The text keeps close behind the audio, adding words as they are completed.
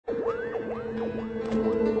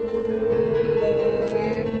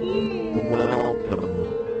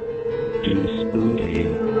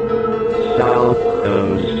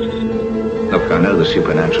know the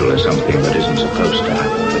supernatural is something that isn't supposed to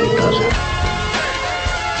happen, but it does happen.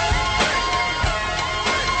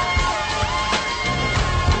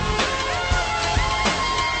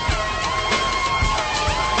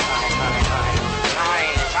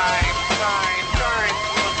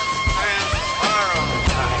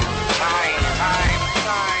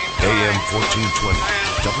 AM 1420,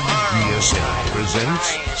 WBSN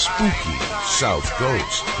presents Spooky South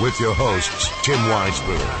Coast with your hosts Tim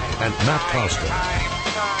Weisberg and Matt Costa.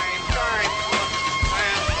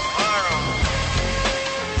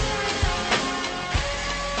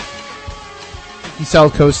 Spooky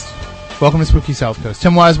South Coast. Welcome to Spooky South Coast.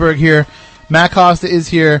 Tim Weisberg here. Matt Costa is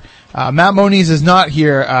here. Matt Moniz is not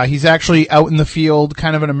here. He's actually out in the field,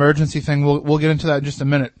 kind of an emergency thing. We'll get into that in just a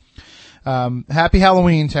minute. Happy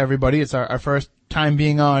Halloween to everybody. It's our first time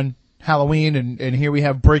being on Halloween, and here we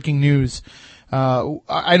have breaking news.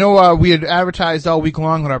 I know we had advertised all week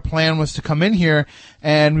long that our plan was to come in here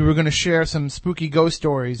and we were going to share some spooky ghost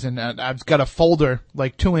stories, and I've got a folder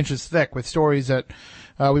like 2 inches thick with stories that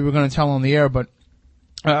we were going to tell on the air, but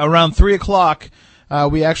around 3 o'clock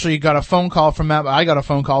we actually got a phone call from Matt. I got a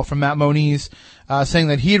phone call from Matt Moniz saying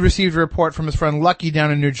that he had received a report from his friend Lucky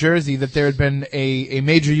down in New Jersey that there had been a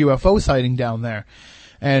major UFO sighting down there.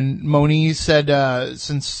 And Moniz said,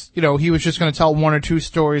 since, he was just going to tell one or two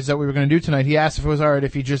stories that we were going to do tonight, he asked if it was alright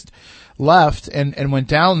if he just left and went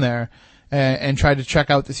down there and tried to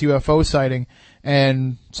check out this UFO sighting.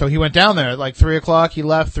 And so he went down there at like 3 o'clock. He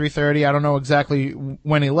left 3:30. I don't know exactly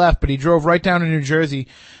when he left, but he drove right down to New Jersey.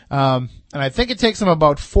 And I think it takes him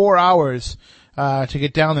about 4 hours to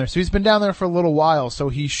get down there. So he's been down there for a little while, so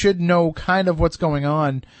he should know kind of what's going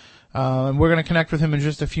on. And we're going to connect with him in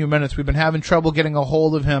just a few minutes. We've been having trouble getting a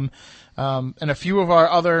hold of him. And a few of our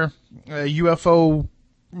other UFO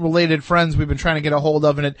related friends we've been trying to get a hold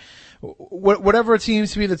of, and whatever it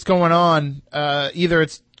seems to be that's going on, either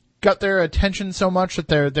it's got their attention so much that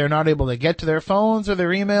they're not able to get to their phones or their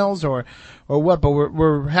emails or what, but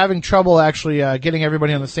we're having trouble actually getting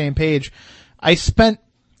everybody on the same page. I spent,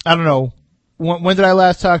 I don't know, when did I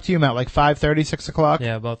last talk to you, Matt? Like 5:30, 6 o'clock?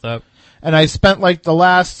 Yeah, about that. And I spent like the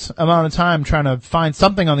last amount of time trying to find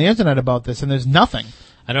something on the internet about this, and there's nothing.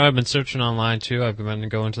 I know I've been searching online too. I've been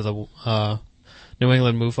going to the New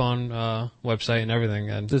England MUFON website and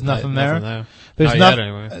everything, and there's nothing there. There's not yet,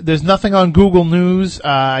 anyway. There's nothing on Google News.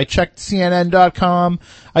 I checked CNN.com.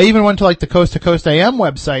 I even went to like the Coast to Coast AM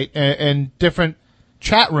website and different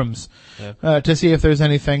chat rooms to see if there's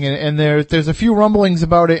anything. And there's a few rumblings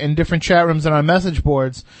about it in different chat rooms and on message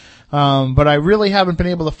boards. But I really haven't been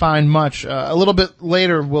able to find much. A little bit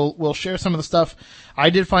later, we'll share some of the stuff.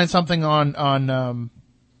 I did find something on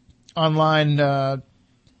online,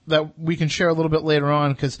 that we can share a little bit later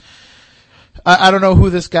on, because I don't know who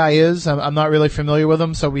this guy is. I'm not really familiar with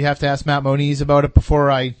him, so we have to ask Matt Moniz about it before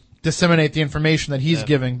I disseminate the information that he's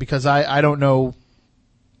giving, because I don't know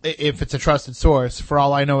if it's a trusted source. For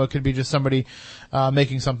all I know, it could be just somebody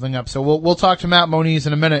making something up. So we'll talk to Matt Moniz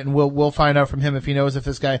in a minute, and we'll find out from him if he knows if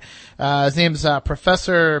this guy. His name's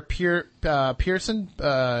Professor Pearson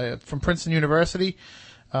from Princeton University.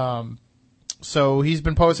 So he's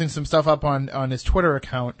been posting some stuff up on his Twitter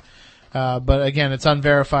account. But again, it's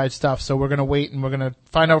unverified stuff, so we're gonna wait and we're gonna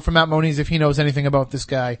find out from Matt Moniz if he knows anything about this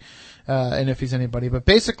guy, and if he's anybody. But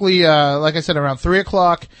basically, like I said, around 3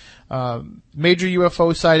 o'clock, major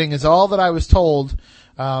UFO sighting is all that I was told.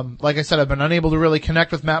 Like I said, I've been unable to really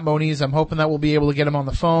connect with Matt Moniz. I'm hoping that we'll be able to get him on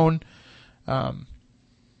the phone.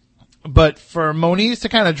 But for Moniz to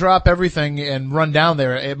kind of drop everything and run down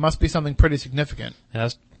there, it must be something pretty significant. Yeah,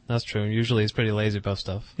 that's true. Usually he's pretty lazy about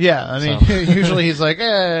stuff. Yeah, I mean, usually he's like,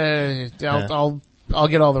 I'll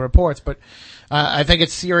get all the reports. But I think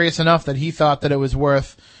it's serious enough that he thought that it was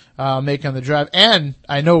worth making the drive. And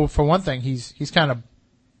I know for one thing, he's kind of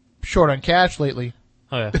short on cash lately.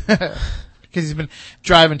 Oh yeah. Because he's been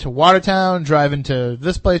driving to Watertown, driving to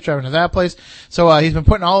this place, driving to that place. So he's been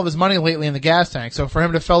putting all of his money lately in the gas tank. So for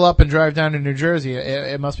him to fill up and drive down to New Jersey,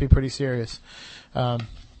 it must be pretty serious. All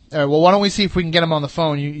right, well, why don't we see if we can get him on the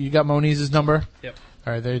phone? You got Moniz's number? Yep.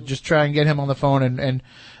 All right, they just try and get him on the phone, and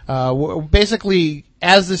basically,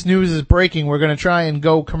 as this news is breaking, we're going to try and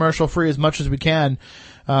go commercial free as much as we can,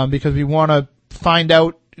 because we want to find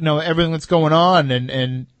out, everything that's going on,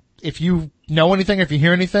 and if you know anything, if you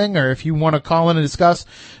hear anything, or if you want to call in and discuss,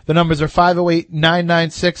 the numbers are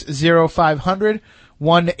 508-996-0500,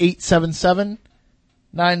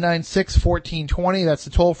 1-877-996-1420. That's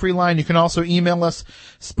the toll-free line. You can also email us,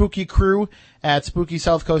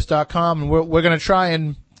 spookycrew@spookysouthcoast.com, and we're going to try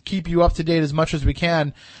and keep you up to date as much as we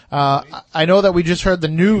can. I know that we just heard the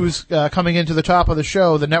news coming into the top of the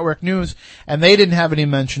show, the network news, and they didn't have any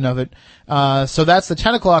mention of it. So that's the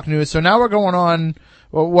 10 o'clock news. So now we're going on,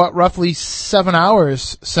 roughly 7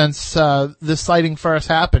 hours since this sighting first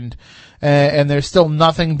happened, and there's still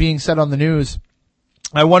nothing being said on the news.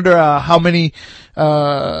 I wonder how many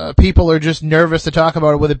people are just nervous to talk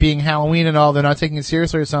about it, with it being Halloween and all. They're not taking it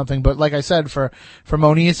seriously or something. But like I said, for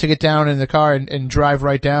Moniz to get down in the car and drive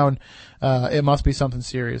right down, it must be something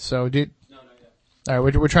serious. So, all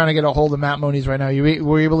right, we're trying to get a hold of Matt Moniz right now.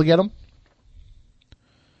 Were you able to get him?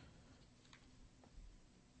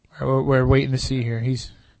 All right, we're waiting to see here.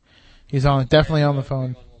 He's definitely on the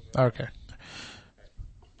phone. Okay.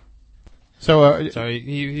 So, sorry,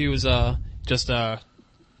 he was just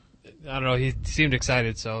I don't know. He seemed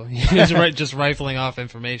excited, so he was just rifling off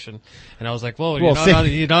information, and I was like, "Whoa,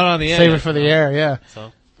 you're not on the air. Save it for the air, yeah."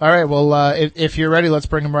 So, all right. Well, if you're ready, let's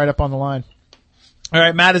bring him right up on the line. All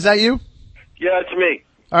right, Matt, is that you? Yeah, it's me.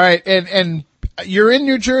 All right, and you're in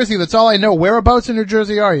New Jersey. That's all I know. Whereabouts in New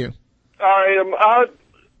Jersey are you? I am out.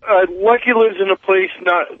 Lucky lives in a place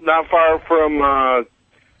not far from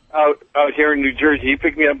out here in New Jersey. He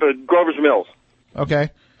picked me up at Grover's Mills. Okay.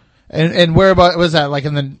 And whereabouts was that? Like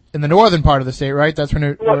in the northern part of the state, right? That's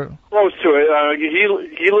where close to it.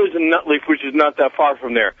 He lives in Nutleaf, which is not that far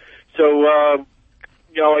from there. So like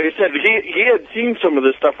I said, he had seen some of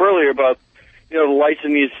this stuff earlier about the lights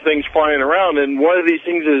and these things flying around, and one of these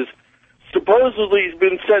things is supposedly has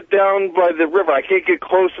been set down by the river. I can't get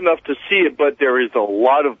close enough to see it, but there is a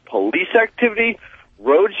lot of police activity.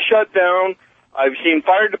 Roads shut down. I've seen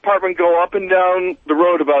fire department go up and down the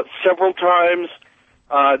road about several times.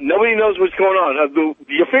 Nobody knows what's going on.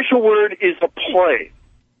 The official word is a plane.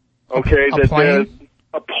 Okay, a plane.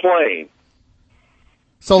 A plane.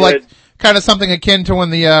 So, like, kind of something akin to when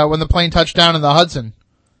the plane touched down in the Hudson.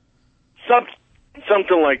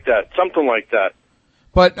 Something like that. Something like that.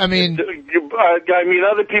 But I mean,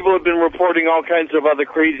 other people have been reporting all kinds of other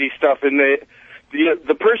crazy stuff, and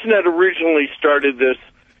the person that originally started this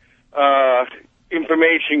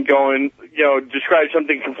information going, described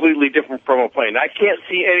something completely different from a plane. I can't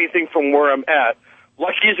see anything from where I'm at.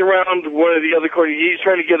 Lucky's around one of the other corners. He's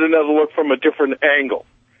trying to get another look from a different angle.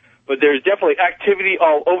 But there's definitely activity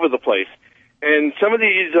all over the place. And some of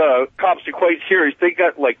these cops are quite serious. They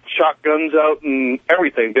got, like, shotguns out and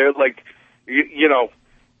everything. They're like,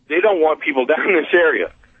 they don't want people down in this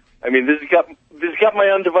area. I mean, this has got my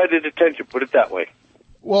undivided attention, put it that way.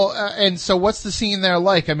 Well, and so what's the scene there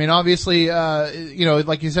like? I mean, obviously,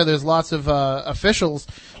 like you said, there's lots of officials,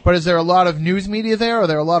 but is there a lot of news media there? Are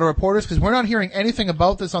there a lot of reporters? Because we're not hearing anything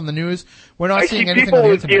about this on the news. We're not seeing anything on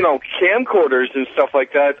the internet. People with, camcorders and stuff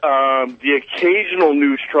like that. The occasional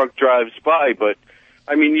news truck drives by, but,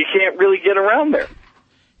 I mean, you can't really get around there.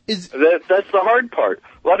 That's the hard part.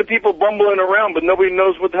 A lot of people bumbling around, but nobody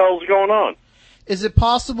knows what the hell's going on. Is it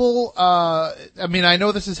possible, I mean, I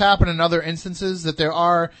know this has happened in other instances, that there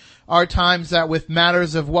are times that with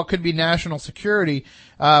matters of what could be national security,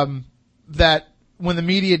 that when the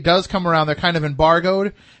media does come around, they're kind of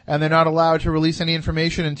embargoed and they're not allowed to release any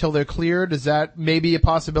information until they're cleared. Is that maybe a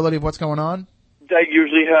possibility of what's going on? That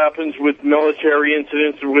usually happens with military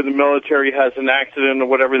incidents or where the military has an accident or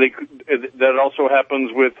whatever. That also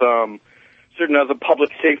happens with certain other public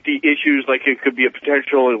safety issues, like it could be a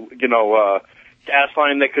potential, gas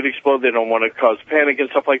line that could explode. They don't want to cause panic and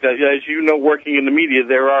stuff like that. As you know, working in the media,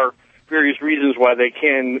 there are various reasons why they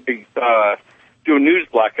can do a news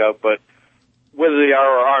blackout, but whether they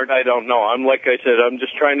are or aren't, I don't know. Like I said, I'm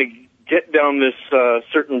just trying to get down this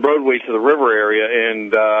certain roadway to the river area,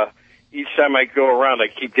 and each time I go around, I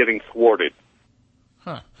keep getting thwarted.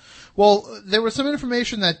 Huh. Well, there was some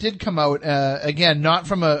information that did come out, again, not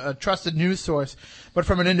from a trusted news source, but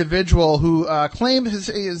from an individual who claimed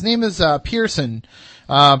his name is Pearson,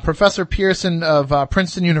 Professor Pearson of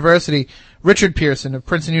Princeton University, Richard Pearson of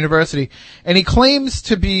Princeton University, and he claims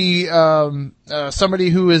to be somebody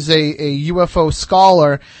who is a UFO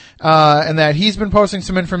scholar, and that he's been posting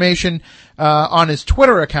some information on his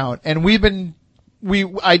Twitter account, and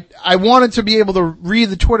I wanted to be able to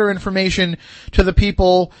read the Twitter information to the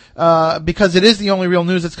people, because it is the only real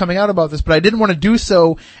news that's coming out about this, but I didn't want to do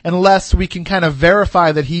so unless we can kind of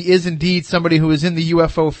verify that he is indeed somebody who is in the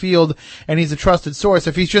UFO field and he's a trusted source.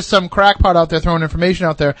 If he's just some crackpot out there throwing information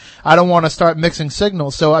out there, I don't want to start mixing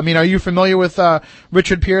signals. So, I mean, are you familiar with,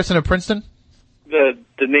 Richard Pearson of Princeton? The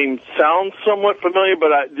name sounds somewhat familiar,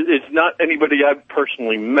 but it's not anybody I've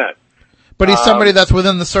personally met. But he's somebody that's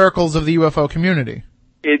within the circles of the UFO community.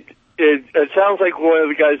 It sounds like one of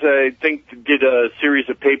the guys I think did a series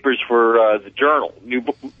of papers for the Journal,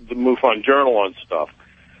 the MUFON Journal on stuff.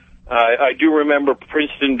 I do remember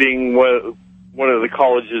Princeton being one of the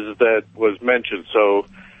colleges that was mentioned, so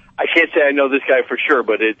I can't say I know this guy for sure,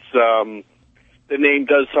 but it's the name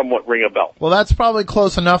does somewhat ring a bell. Well, that's probably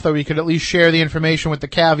close enough that we could at least share the information with the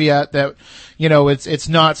caveat that, it's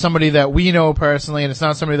not somebody that we know personally and it's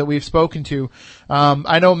not somebody that we've spoken to.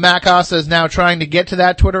 I know Matt Costa is now trying to get to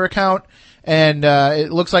that Twitter account, and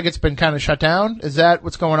it looks like it's been kind of shut down. Is that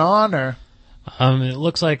what's going on, or? It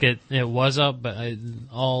looks like it was up, but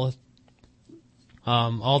all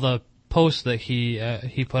the posts that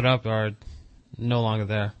he put up are no longer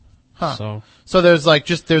there. Huh. So there's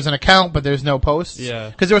there's an account, but there's no posts? Yeah.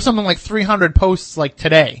 Because there was something like 300 posts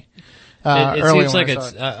today. It seems like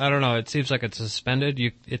it's, I don't know, it seems like it's suspended.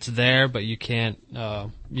 It's there, but you can't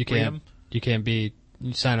sign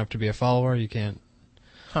up to be a follower. You can't.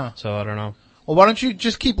 Huh. So I don't know. Well, why don't you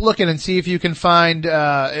just keep looking and see if you can find,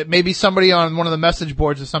 maybe somebody on one of the message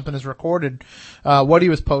boards or something has recorded, what he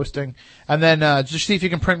was posting. And then, just see if you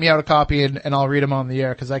can print me out a copy and I'll read them on the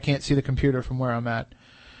air because I can't see the computer from where I'm at.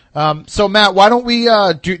 So Matt, why don't we,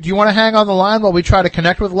 do you want to hang on the line while we try to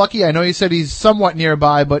connect with Lucky? I know you said he's somewhat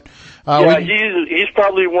nearby, but, he's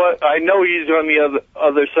probably I know he's on the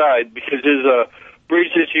other side because there's a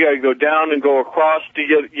bridge that you gotta go down and go across to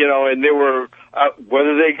get, and they were,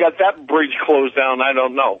 whether they got that bridge closed down, I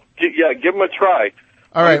don't know. Give them a try.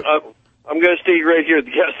 All right. I'm gonna stay right here at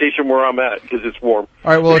the gas station where I'm at because it's warm.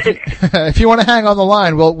 All right, well, if you want to hang on the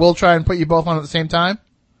line, we'll try and put you both on at the same time.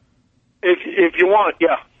 If you want,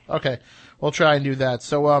 yeah. Okay, we'll try and do that.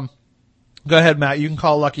 So, go ahead, Matt. You can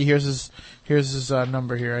call Lucky. Here's his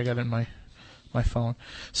number here. I got it in my phone.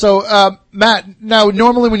 So, Matt, now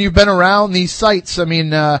normally when you've been around these sites, I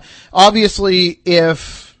mean, obviously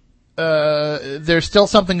if there's still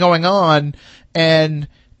something going on and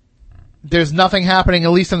there's nothing happening,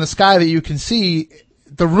 at least in the sky that you can see,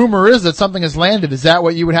 the rumor is that something has landed. Is that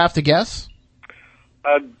what you would have to guess?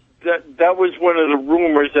 That was one of the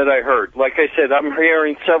rumors that I heard. Like I said, I'm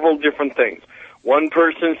hearing several different things. One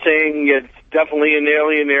person saying it's definitely an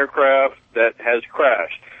alien aircraft that has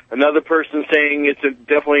crashed. Another person saying it's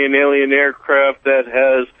definitely an alien aircraft that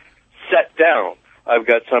has set down. I've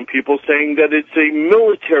got some people saying that it's a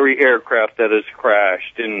military aircraft that has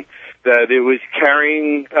crashed and that it was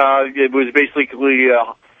carrying, it was basically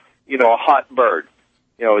a hot bird.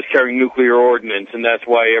 It was carrying nuclear ordnance, and that's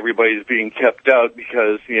why everybody's being kept out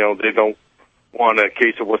because, they don't want a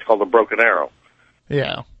case of what's called a broken arrow.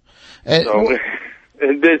 Yeah. So,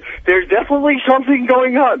 there's definitely something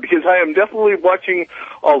going on because I am definitely watching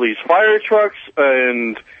all these fire trucks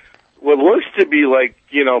and what looks to be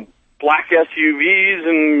black SUVs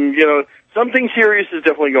and, something serious is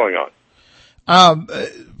definitely going on.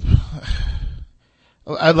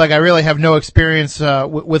 I really have no experience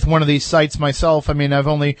with one of these sites myself. I mean, I've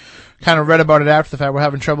only kind of read about it after the fact. We're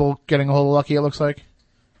having trouble getting a hold of Lucky, it looks like.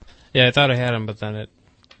 Yeah, I thought I had him, but then it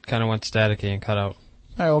kind of went staticky and cut out.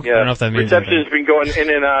 Oh, okay. Yeah, I don't know if that means reception's been going in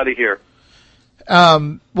and out of here.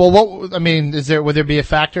 Well, would there be a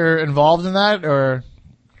factor involved in that, or?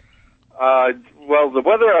 Well, the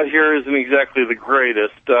weather out here isn't exactly the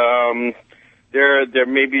greatest. There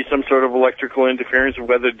may be some sort of electrical interference,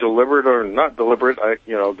 whether deliberate or not deliberate.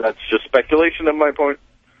 That's just speculation at my point.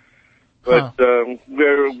 But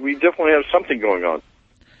we definitely have something going on.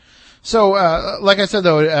 So, like I said,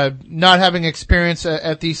 though, not having experience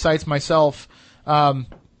at these sites myself,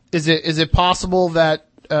 is it possible that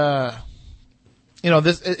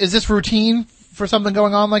is this routine for something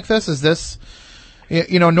going on like this? Is this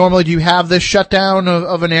normally do you have this shutdown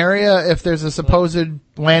of an area if there's a supposed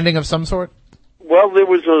landing of some sort? Well, there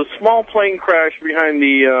was a small plane crash behind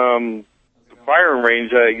the firing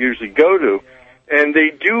range that I usually go to, and they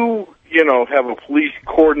do, have a police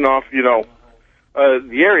cordon off, the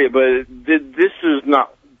area, but this is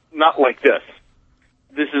not like this.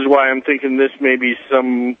 This is why I'm thinking this may be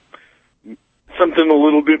something a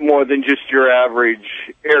little bit more than just your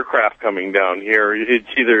average aircraft coming down here. It's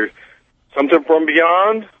either something from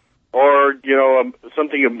beyond or,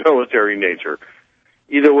 something of military nature.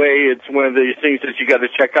 Either way, it's one of these things that you got to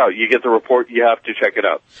check out. You get the report, you have to check it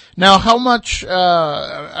out. Now, how much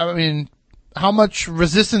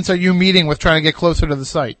resistance are you meeting with trying to get closer to the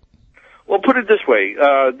site? Well, put it this way: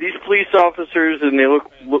 these police officers, and they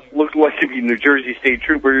look like to be New Jersey State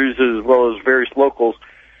Troopers as well as various locals.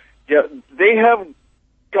 Yeah, they have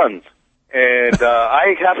guns, and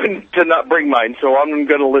I happen to not bring mine, so I'm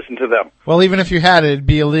going to listen to them. Well, even if you had it, it'd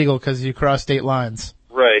be illegal because you cross state lines.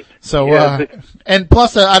 Right. So, and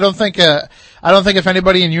plus, I don't think if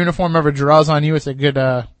anybody in uniform ever draws on you, it's a good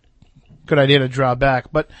good idea to draw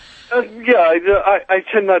back. But I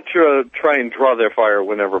tend not to try and draw their fire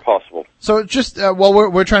whenever possible. So just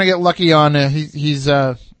we're trying to get Lucky on. He's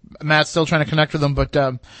Matt's still trying to connect with him. But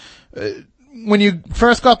when you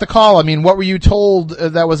first got the call, I mean, what were you told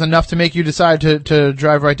that was enough to make you decide to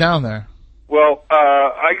drive right down there? Well,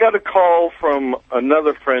 I got a call from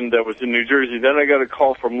another friend that was in New Jersey. Then I got a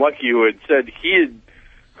call from Lucky, who had said he had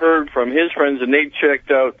heard from his friends, and they checked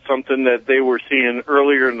out something that they were seeing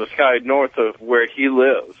earlier in the sky north of where he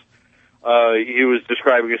lives. He was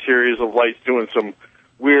describing a series of lights doing some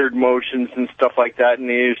weird motions and stuff like that, and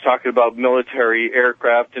he was talking about military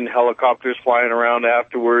aircraft and helicopters flying around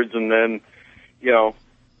afterwards, and then, so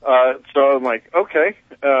I'm like, okay.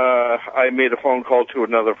 I made a phone call to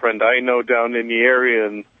another friend I know down in the area,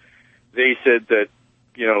 and they said that,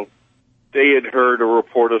 they had heard a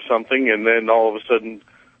report of something, and then all of a sudden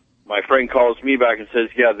my friend calls me back and says,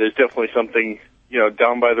 yeah, there's definitely something,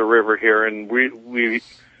 down by the river here, and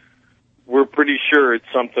we're pretty sure it's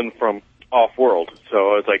something from off-world.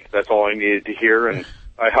 So I was like, that's all I needed to hear, and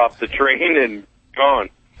I hopped the train and gone.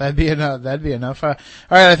 That'd be enough. All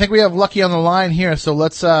right, I think we have Lucky on the line here, so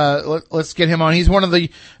let's get him on. He's one of the,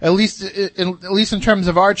 at least in terms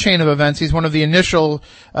of our chain of events, he's one of the initial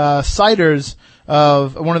sighters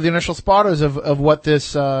one of the initial spotters of what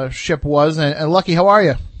this ship was. And Lucky, how are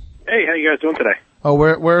you? Hey, how you guys doing today? Oh,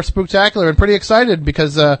 we're spooktacular and pretty excited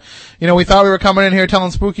because, we thought we were coming in here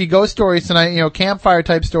telling spooky ghost stories tonight, campfire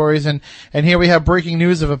type stories, and here we have breaking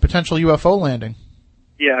news of a potential UFO landing.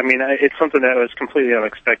 Yeah, I mean, it's something that was completely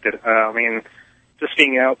unexpected. Just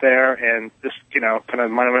being out there and just, kind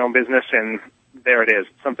of minding my own business, and there it is.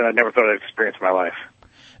 Something I never thought I'd experience in my life.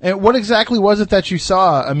 And what exactly was it that you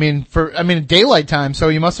saw? I mean, daylight time, so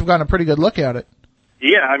you must have gotten a pretty good look at it.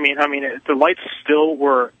 Yeah, I mean, the lights still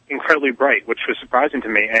were incredibly bright, which was surprising to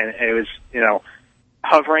me, and it was,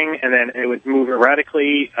 hovering, and then it would move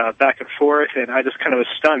erratically back and forth, and I just kind of was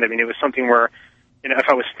stunned. I mean, it was something where, if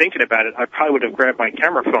I was thinking about it, I probably would have grabbed my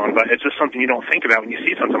camera phone, but it's just something you don't think about when you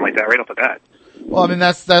see something like that right off the bat. Well, I mean,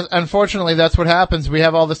 that's unfortunately that's what happens. We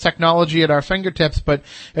have all this technology at our fingertips, but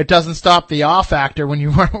it doesn't stop the awe factor when you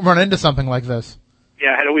run into something like this.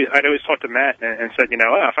 Yeah, I'd always talked to Matt and said,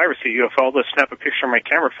 if I ever see a UFO, I'll just snap a picture on my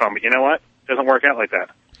camera phone, but you know what? It doesn't work out like that.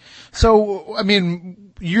 So, I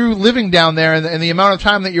mean, you living down there and the amount of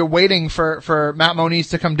time that you're waiting for Matt Moniz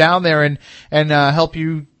to come down there and help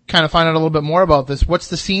you kind of find out a little bit more about this. What's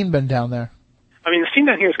the scene been down there? I mean, the scene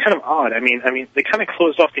down here is kind of odd. I mean, they kind of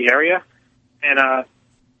closed off the area, and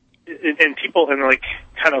people in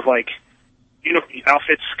kind of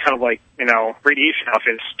outfits, kind of radiation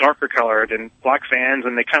outfits, darker colored and black vans,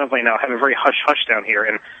 and they kind of have a very hush down here.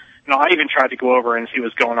 And I even tried to go over and see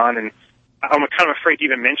what's going on, and I'm kind of afraid to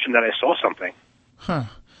even mention that I saw something. Huh.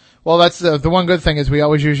 Well, that's the one good thing is we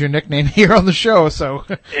always use your nickname here on the show, so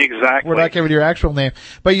exactly. We're not giving your actual name.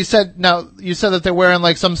 But you said that they're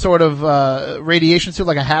wearing some sort of radiation suit,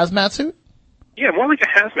 like a hazmat suit? Yeah, more like a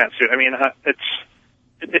hazmat suit. I mean,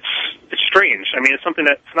 it's strange. I mean, it's something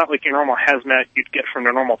that's not like your normal hazmat you'd get from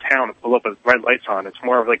the normal town to pull up with red lights on. It's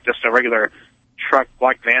more of just a regular truck,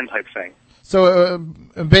 black van type thing. So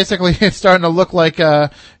basically, it's starting to look like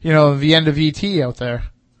the end of E.T. out there.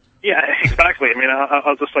 Yeah, exactly. I mean,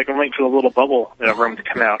 I'll just I'm waiting for the little bubble room to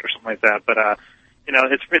come out or something like that. But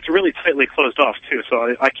it's really tightly closed off too,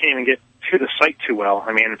 so I can't even get to the site too well.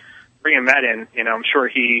 I mean, bringing Matt in, I'm sure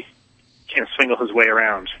he can swingle his way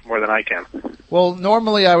around more than I can. Well,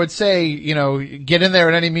 normally I would say, get in there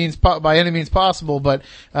by any means possible, but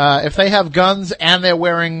if they have guns and they're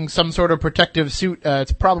wearing some sort of protective suit,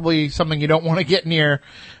 it's probably something you don't want to get near.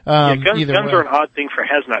 Guns are an odd thing for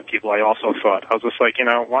hazmat people, I also thought. I was just like,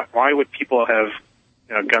 why would people have,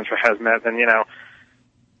 guns for hazmat? And,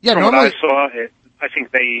 from what I saw, I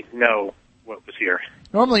think they know what was here.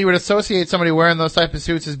 Normally you would associate somebody wearing those type of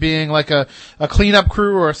suits as being like a cleanup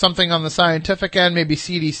crew or something on the scientific end, maybe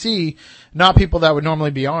CDC, not people that would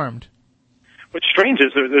normally be armed. What's strange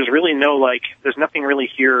is there's really there's nothing really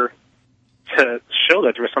here to show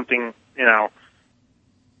that there was something,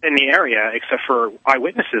 in the area except for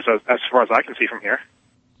eyewitnesses as far as I can see from here.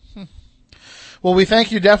 Well, we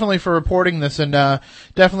thank you definitely for reporting this, and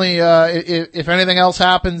definitely if anything else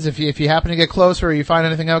happens, if you happen to get closer or you find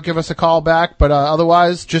anything out, give us a call back. But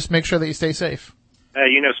otherwise, just make sure that you stay safe.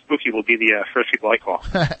 Spooky will be the first people I call.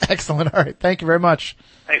 Excellent. All right. Thank you very much.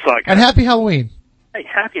 Thanks a lot, guys. And happy Halloween. Hey,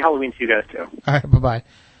 happy Halloween to you guys too. All right. Bye-bye.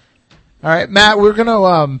 All right, Matt, we're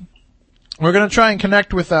gonna try and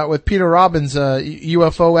connect with Peter Robbins, a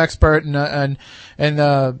UFO expert and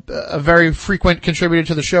a very frequent contributor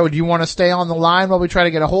to the show. Do you want to stay on the line while we try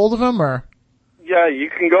to get a hold of him, or? Yeah, you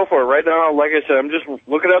can go for it. Right now, like I said, I'm just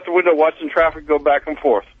looking out the window, watching traffic go back and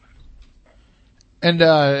forth. And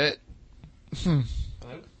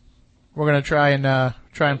we're gonna try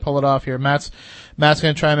and pull it off here. Matt's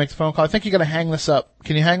gonna try and make the phone call. I think you're gonna hang this up.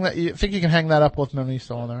 Can you hang that? You think you can hang that up with Melanie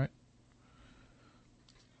still on there,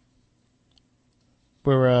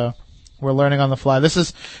 right? We're learning on the fly. This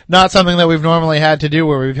is not something that we've normally had to do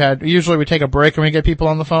where usually we take a break and we get people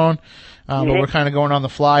on the phone. But we're kind of going on the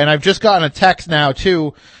fly. And I've just gotten a text now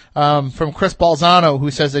too, from Chris Balzano, who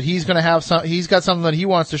says that he's got something that he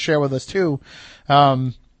wants to share with us too.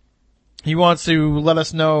 He wants to let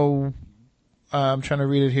us know, I'm trying to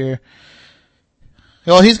read it here.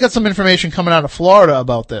 Well, he's got some information coming out of Florida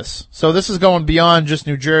about this. So this is going beyond just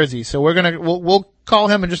New Jersey. So we'll call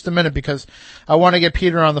him in just a minute because I want to get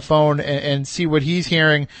Peter on the phone and see what he's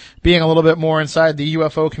hearing, being a little bit more inside the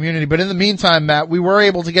UFO community. But in the meantime, Matt, we were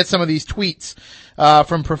able to get some of these tweets,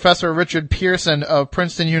 from Professor Richard Pearson of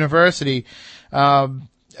Princeton University.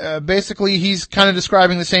 Basically he's kind of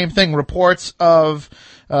describing the same thing, reports of,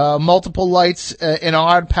 multiple lights in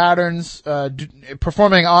odd patterns,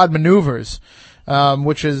 performing odd maneuvers.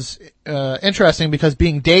 Which is interesting because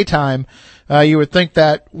being daytime, you would think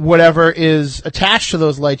that whatever is attached to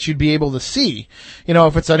those lights you'd be able to see. You know,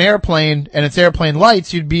 if it's an airplane and it's airplane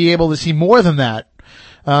lights, you'd be able to see more than that.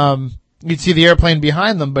 You'd see the airplane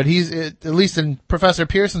behind them, but at least in Professor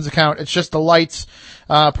Pearson's account, it's just the lights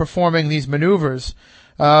performing these maneuvers.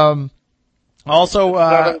 Also,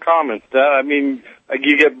 not uncommon. I mean,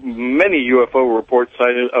 you get many UFO reports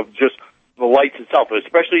cited of just the lights itself,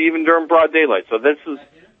 especially even during broad daylight. So this is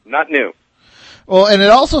not new. Well, and it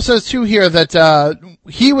also says too here that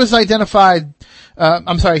he was identified.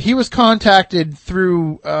 He was contacted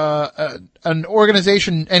through an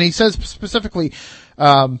organization, and he says specifically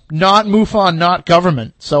not MUFON, not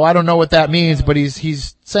government. So I don't know what that means, but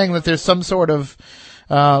he's saying that there's some sort of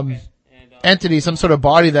entity, some sort of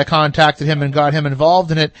body that contacted him and got him involved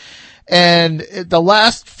in it. And the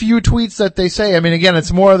last few tweets that they say, I mean, again,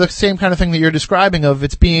 it's more of the same kind of thing that you're describing of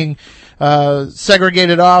it's being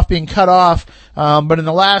segregated off, being cut off. But in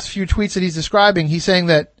the last few tweets that he's describing, he's saying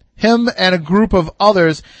that him and a group of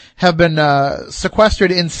others have been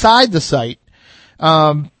sequestered inside the site,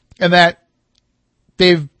 and that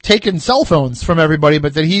they've taken cell phones from everybody,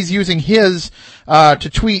 but that he's using his to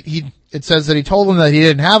tweet. It says that he told them that he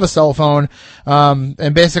didn't have a cell phone,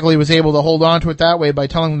 and basically was able to hold on to it that way by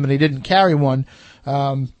telling them that he didn't carry one.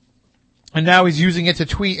 And now he's using it to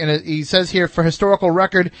tweet, and he says here, for historical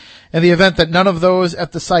record, in the event that none of those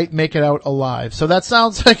at the site make it out alive. So that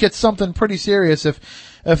sounds like it's something pretty serious if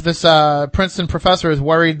this, Princeton professor is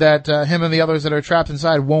worried that, him and the others that are trapped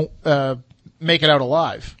inside won't, make it out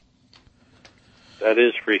alive. That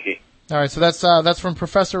is freaky. All right, so that's from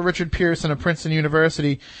Professor Richard Pearson of Princeton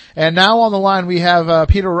University. And now on the line we have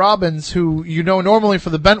Peter Robbins, who you know normally for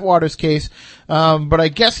the Bentwaters case, but I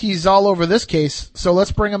guess he's all over this case. So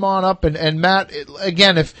let's bring him on up. And Matt,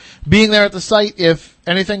 again, if being there at the site, if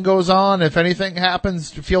anything goes on, if anything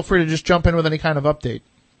happens, feel free to just jump in with any kind of update.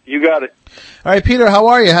 You got it. All right, Peter, how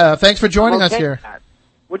are you? Thanks for joining us here.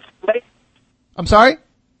 What's the name? I'm sorry?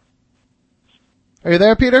 Are you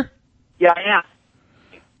there, Peter? Yeah, I am.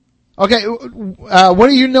 Okay, what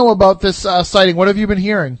do you know about this sighting? What have you been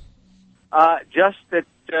hearing? Just that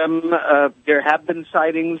there have been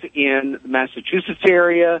sightings in the Massachusetts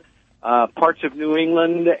area, parts of New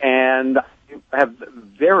England, and have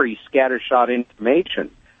very scattershot information.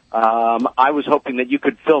 I was hoping that you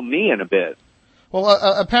could fill me in a bit. Well,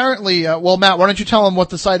 apparently, Matt, why don't you tell them what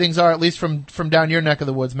the sightings are, at least from down your neck of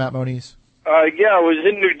the woods, Matt Moniz? Yeah, it was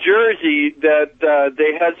in New Jersey that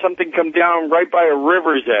they had something come down right by a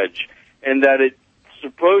river's edge, and that it's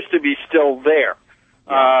supposed to be still there.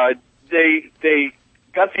 They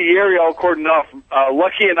got the area all cordoned off.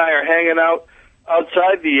 Lucky and I are hanging out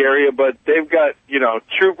outside the area, but they've got,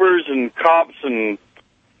 troopers and cops and...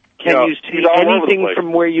 Can you see anything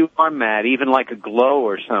from where you are, Matt, even like a glow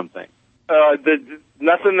or something?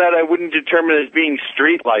 Nothing that I wouldn't determine as being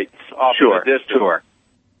street lights off in the distance. Sure.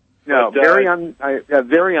 No, very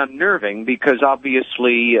unnerving, because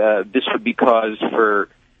obviously this would be cause for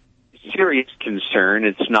serious concern.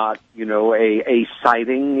 It's not, a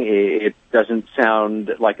sighting. It doesn't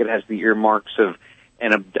sound like it has the earmarks of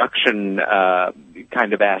an abduction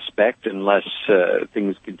kind of aspect unless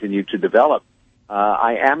things continue to develop.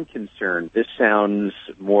 I am concerned. This sounds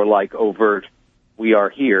more like overt, we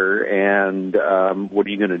are here, and what are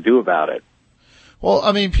you going to do about it? Well,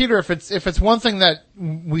 I mean, Peter, if it's one thing that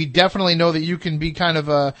we definitely know that you can be kind of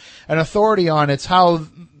an authority on, it's how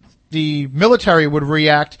the military would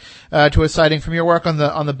react to a sighting from your work on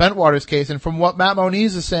the Bentwaters case. And from what Matt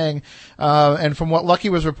Moniz is saying, and from what Lucky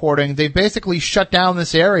was reporting, they basically shut down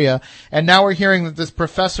this area. And now we're hearing that this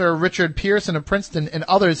Professor Richard Pearson of Princeton and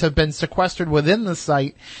others have been sequestered within the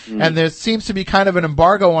site. Mm. And there seems to be kind of an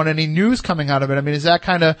embargo on any news coming out of it. I mean, is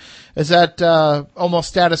that almost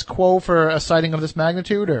status quo for a sighting of this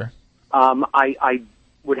magnitude, or? I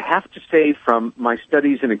would have to say from my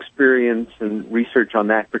studies and experience and research on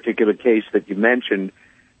that particular case that you mentioned,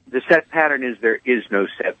 the set pattern is there is no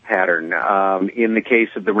set pattern. In the case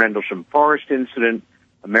of the Rendlesham Forest incident,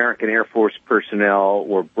 American Air Force personnel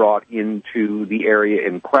were brought into the area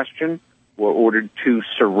in question, were ordered to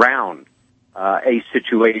surround a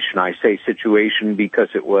situation. I say situation because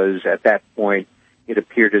it was, at that point, it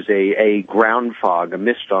appeared as a ground fog, a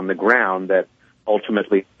mist on the ground that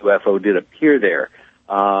ultimately UFO did appear there.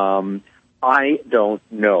 I don't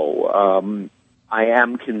know. I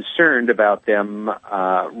am concerned about them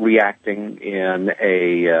reacting in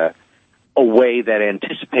a way that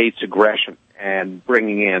anticipates aggression and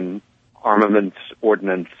bringing in armaments,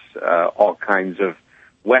 ordnance, all kinds of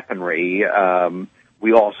weaponry.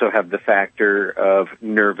 We also have the factor of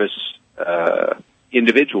nervous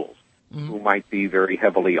individuals who might be very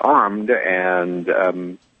heavily armed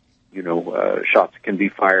and shots can be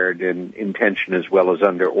fired in intention as well as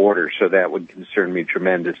under order, so that would concern me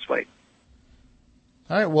tremendously.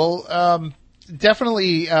 All right, well,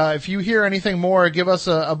 definitely, if you hear anything more, give us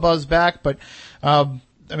a buzz back, but,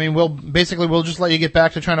 we'll just let you get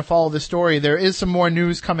back to trying to follow this story. There is some more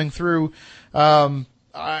news coming through. I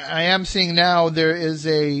am seeing now there is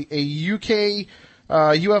a UK,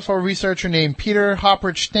 UFO researcher named Peter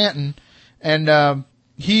Hopperich Stanton, and,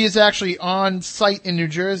 he is actually on site in New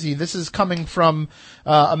Jersey. This is coming from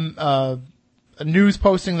a news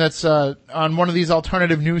posting that's on one of these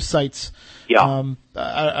alternative news sites. Yeah.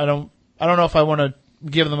 I don't know if I want to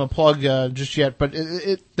give them a plug just yet, but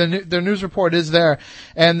the news report is there.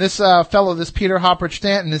 And this fellow, this Peter Hopperich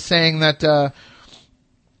Stanton, is saying that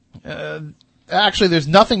actually there's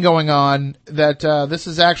nothing going on. That this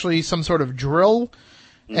is actually some sort of drill,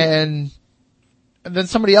 and then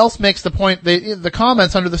somebody else makes the point, the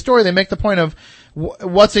comments under the story, they make the point of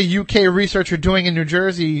what's a UK researcher doing in New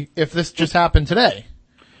Jersey if this just happened today?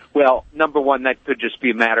 Well, number one, that could just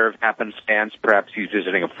be a matter of happenstance. Perhaps he's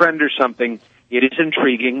visiting a friend or something. It is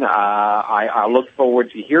intriguing. I look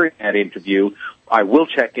forward to hearing that interview. I will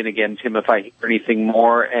check in again, Tim, if I hear anything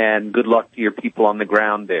more, and good luck to your people on the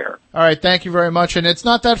ground there. All right, thank you very much. And it's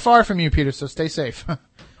not that far from you, Peter, so stay safe.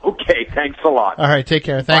 Okay, thanks a lot. All right, take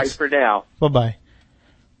care. Thanks. Bye for now. Bye-bye.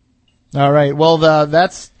 All right. Well,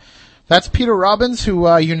 that's Peter Robbins,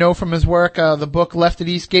 who you know from his work, the book Left at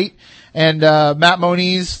Eastgate, and Matt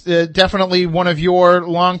Moniz, definitely one of your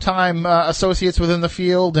longtime associates within the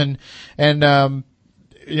field, and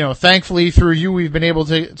thankfully through you we've been able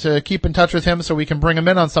to keep in touch with him so we can bring him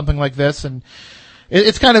in on something like this. And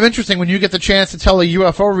it's kind of interesting when you get the chance to tell a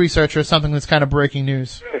UFO researcher something that's kind of breaking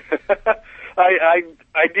news.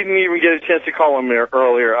 I didn't even get a chance to call him there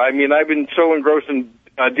earlier. I mean, I've been so engrossed in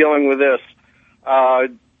dealing with this.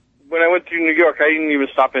 When I went to New York, I didn't even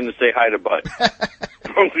stop in to say hi to Bud.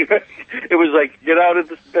 It was like, get out at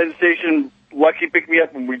the Penn Station, Lucky picked me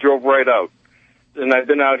up, and we drove right out. And I've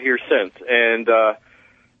been out here since. And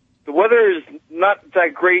the weather is not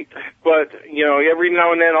that great, but, every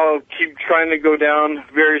now and then I'll keep trying to go down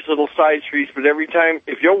various little side streets, but every time,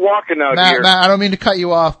 if you're walking out here... Matt, I don't mean to cut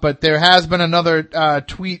you off, but there has been another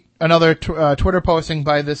Twitter posting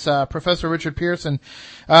by this Professor Richard Pearson.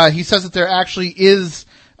 He says that there actually is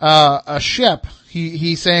a ship.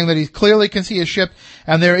 He's saying that he clearly can see a ship,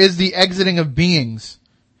 and there is the exiting of beings.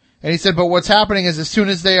 And he said, but what's happening is as soon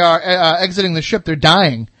as they are exiting the ship, they're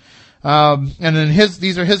dying. And then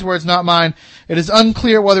these are his words, not mine. It is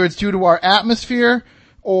unclear whether it's due to our atmosphere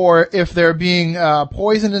or if they're being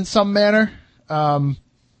poisoned in some manner.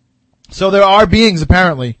 So there are beings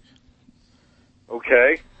apparently.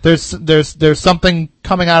 Okay. There's something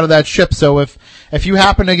coming out of that ship. So if you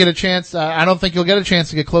happen to get a chance, I don't think you'll get a chance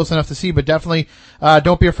to get close enough to see, but definitely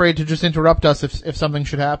don't be afraid to just interrupt us if something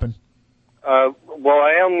should happen. Well,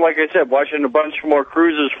 I am, like I said, watching a bunch more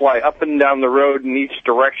cruisers fly up and down the road in each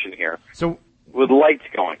direction here. So with lights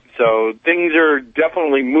going. So things are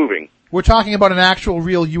definitely moving. We're talking about an actual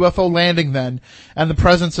real UFO landing then, and the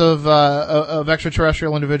presence of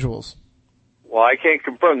extraterrestrial individuals. Well, I can't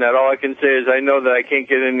confirm that. All I can say is I know that I can't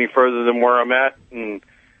get any further than where I'm at, and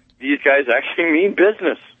these guys actually mean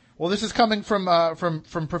business. Well, this is coming from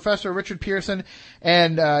Professor Richard Pearson,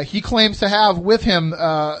 and he claims to have with him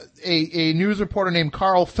a news reporter named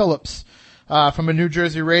Carl Phillips from a New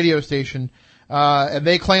Jersey radio station. and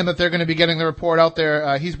they claim that they're going to be getting the report out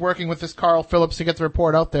there. He's working with this Carl Phillips to get the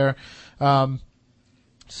report out there.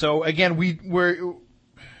 So again, we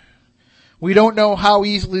don't know how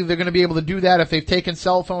easily they're going to be able to do that if they've taken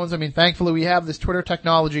cell phones. I mean, thankfully we have this Twitter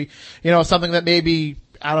technology, something that maybe,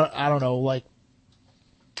 I don't know, like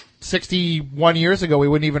 61 years ago we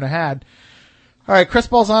wouldn't even have had. All right, Chris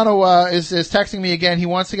Balzano is texting me again. He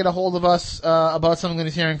wants to get a hold of us about something that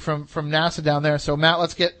he's hearing from NASA down there. So Matt,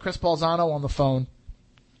 let's get Chris Balzano on the phone.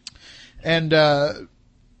 And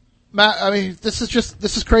Matt, I mean, this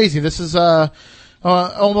is crazy. This is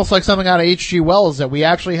almost like something out of H.G. Wells, that we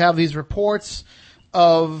actually have these reports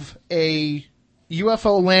of a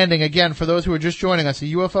UFO landing. Again, for those who are just joining us, a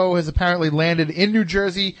UFO has apparently landed in New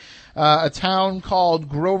Jersey, a town called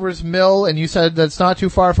Grover's Mill, and you said that's not too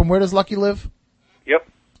far from, where does Lucky live? Yep.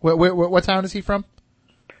 What town is he from?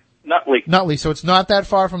 Nutley. So it's not that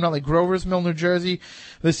far from Nutley. Grover's Mill, New Jersey.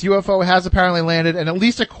 This UFO has apparently landed, and at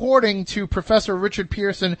least according to Professor Richard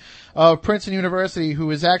Pearson of Princeton University,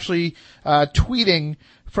 who is actually tweeting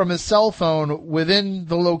from his cell phone within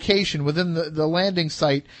the location, within the landing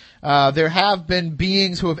site, there have been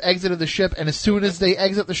beings who have exited the ship, and as soon as they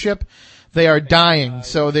exit the ship, they are dying.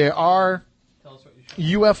 So there are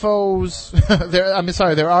UFOs,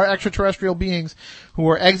 there are extraterrestrial beings who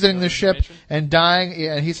are exiting the ship and dying.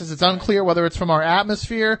 And he says it's unclear whether it's from our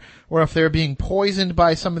atmosphere or if they're being poisoned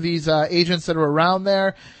by some of these agents that are around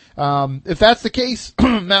there. If that's the case,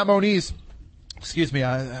 Matt Moniz, excuse me,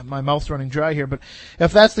 my mouth's running dry here, but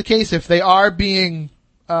if that's the case, if they are being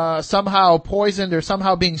somehow poisoned or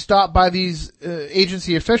somehow being stopped by these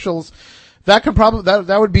agency officials, that could probably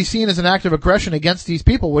that would be seen as an act of aggression against these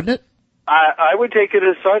people, wouldn't it? I would take it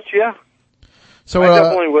as such, yeah. So I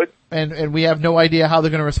definitely would. And we have no idea how they're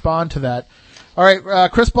going to respond to that. All right,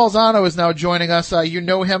 Chris Balzano is now joining us. You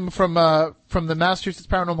know him from the Massachusetts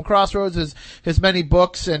Paranormal Crossroads, his many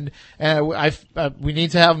books, and we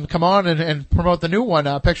need to have him come on and promote the new one,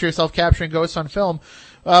 Picture Yourself Capturing Ghosts on Film.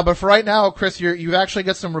 But for right now, Chris, you've actually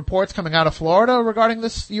got some reports coming out of Florida regarding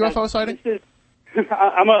this UFO sighting?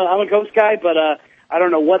 I'm a ghost guy, but I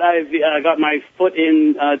don't know what I've got my foot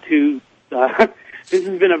in to. This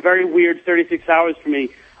has been a very weird 36 hours for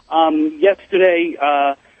me. Yesterday,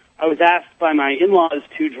 I was asked by my in-laws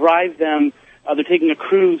to drive them. They're taking a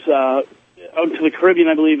cruise out to the Caribbean,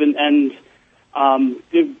 I believe, and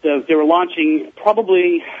they were launching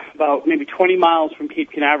probably about maybe 20 miles from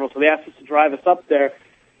Cape Canaveral. So they asked us to drive us up there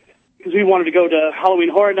because we wanted to go to Halloween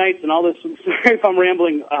Horror Nights and all this. Sorry if I'm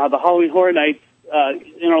rambling. The Halloween Horror Nights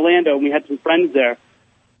in Orlando, and we had some friends there.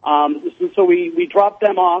 So we dropped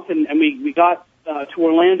them off, and we got to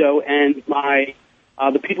Orlando, and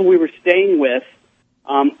the people we were staying with,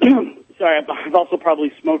 sorry, I've also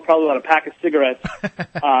probably smoked about a pack of cigarettes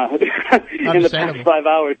in the past 5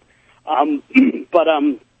 hours. But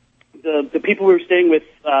the people we were staying with,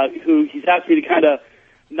 who he's asked me to kind of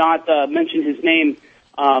not mention his name,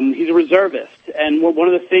 he's a reservist, and one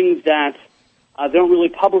of the things that they don't really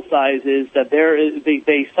publicize is that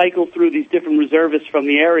they cycle through these different reservists from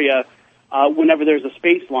the area whenever there's a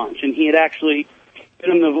space launch. And he had actually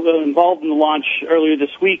been involved in the launch earlier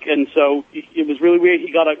this week, and so it was really weird.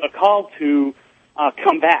 He got a call to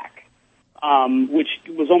come back, which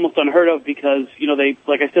was almost unheard of because, they,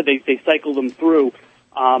 like I said, they cycle them through.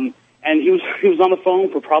 And he was on the phone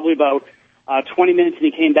for probably about 20 minutes, and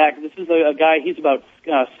he came back. This is a guy, he's about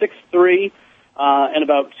 6'3", and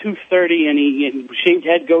about 230, and he shaved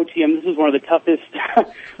head, goatee. This is one of the toughest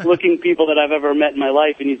looking people that I've ever met in my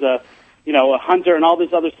life, and he's a hunter and all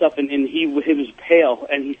this other stuff, and he was pale,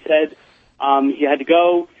 and he said he had to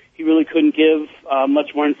go. He really couldn't give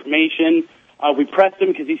much more information. We pressed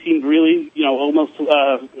him because he seemed really, almost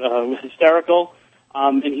hysterical,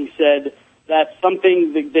 and he said that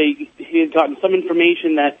he had gotten some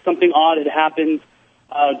information that something odd had happened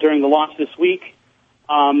during the launch this week.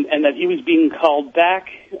 And that he was being called back,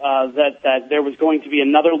 that there was going to be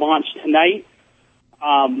another launch tonight,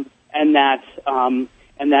 and this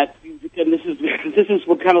is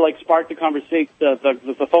what kind of like sparked the conversation,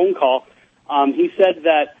 the phone call. He said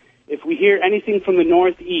that if we hear anything from the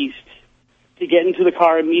northeast, to get into the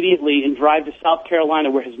car immediately and drive to South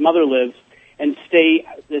Carolina, where his mother lives, and stay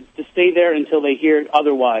there until they hear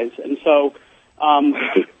otherwise. And so,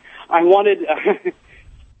 I wanted.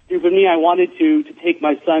 For me, I wanted to take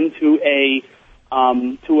my son to a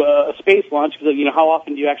space launch because how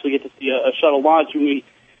often do you actually get to see a shuttle launch? And we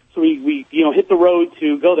hit the road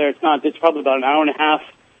to go there. It's probably about an hour and a half,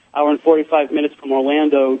 hour and 45 minutes from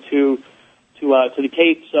Orlando to the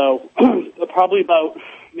Cape. So probably about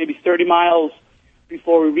maybe 30 miles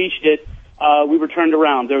before we reached it, we were turned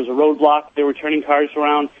around. There was a roadblock. They were turning cars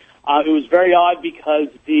around. It was very odd because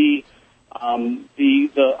the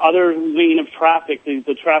other lane of traffic,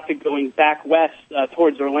 the traffic going back west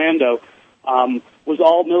towards Orlando, was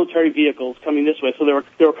all military vehicles coming this way. So there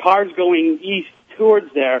were cars going east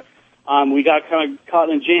towards there. We got kind of caught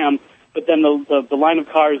in a jam, but then the line of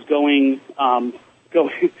cars going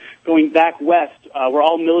back west were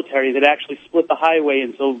all military that actually split the highway,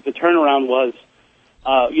 and so the turnaround was,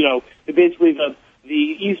 basically the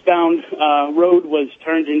eastbound road was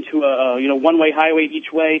turned into a one-way highway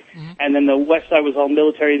each way, and then the west side was all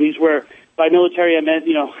military. And these were, by military I meant,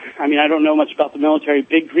 I don't know much about the military,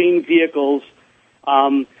 big green vehicles,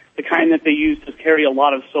 the kind that they use to carry a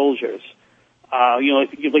lot of soldiers. Like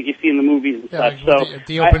you see in the movies and such. So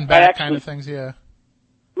the open back kind of things, yeah.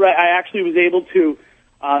 Right, I actually was able to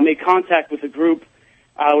make contact with a group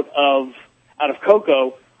out of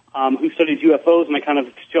Cocoa who studies UFOs, and I kind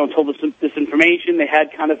of told them this information. They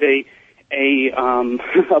had kind of a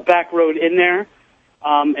back road in there,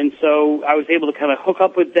 and so I was able to kind of hook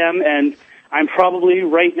up with them, and I'm probably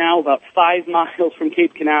right now about 5 miles from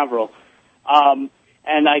Cape Canaveral.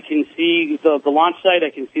 And I can see the launch site. I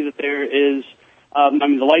can see that there is,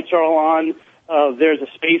 the lights are all on. There's a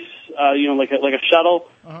space, like a shuttle.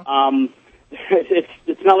 Uh-huh.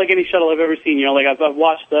 It's not like any shuttle I've ever seen. I've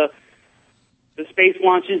watched the space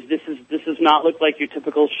launches. This does not look like your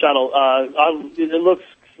typical shuttle. It looks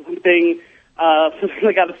something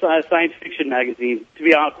like out of a science fiction magazine. To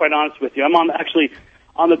be quite honest with you, I'm actually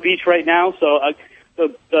on the beach right now, so.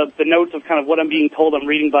 The notes of kind of what I'm being told, I'm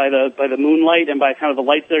reading by the moonlight and by kind of the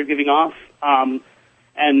lights that are giving off,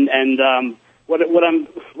 what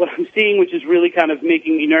I'm seeing, which is really kind of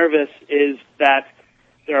making me nervous, is that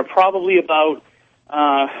there are probably about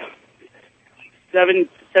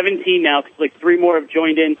 17 now, because like 3 more have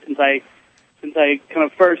joined in since I kind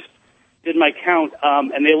of first did my count,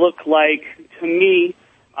 and they look like, to me,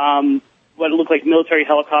 what look like military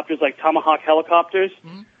helicopters, like Tomahawk helicopters.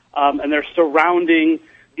 Mm-hmm. And they're surrounding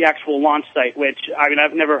the actual launch site, which,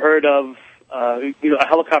 I've never heard of, a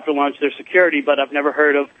helicopter launch, their security, but I've never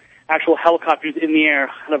heard of actual helicopters in the air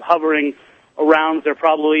kind of hovering around. They're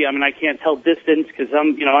probably, I can't tell distance because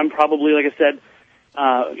I'm probably, like I said,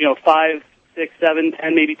 5, 6, 7,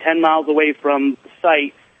 10, maybe 10 miles away from the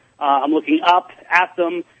site. I'm looking up at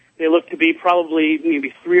them. They look to be probably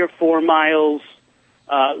maybe 3 or 4 miles,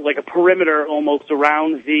 like a perimeter almost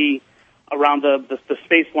around the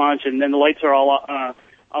space launch, and then the lights are all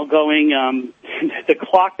going. The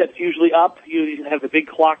clock that's usually up, you have a big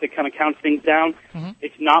clock that kind of counts things down. Mm-hmm.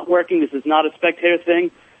 It's not working. This is not a spectator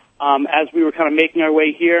thing. As we were kind of making our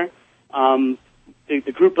way here,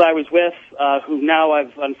 the group that I was with, who now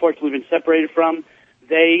I've unfortunately been separated from,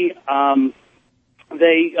 we kind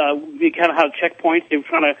of had checkpoints. They were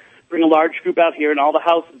trying to bring a large group out here, and all the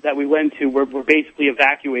houses that we went to were basically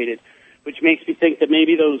evacuated, which makes me think that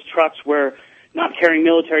maybe those trucks were not carrying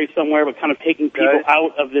military somewhere, but kind of taking people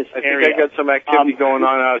out of this area. I think I got some activity going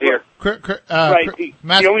on out here. Right.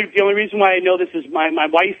 The only reason why I know this is my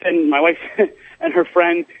wife and her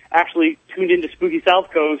friend actually tuned into Spooky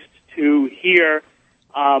South Coast to hear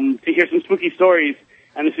some spooky stories.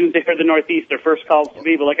 And as soon as they heard the Northeast, their first call to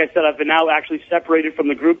me. But like I said, I've been now actually separated from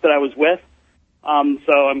the group that I was with. So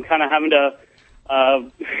I'm kind of having to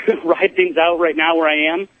ride things out right now where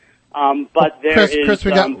I am. But there Chris,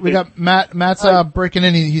 we got Matt's breaking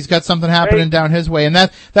in. He's got something happening down his way, and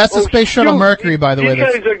that's the Space Shuttle Mercury, by the way.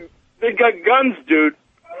 They got guns, dude.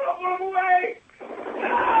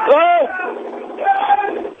 Oh!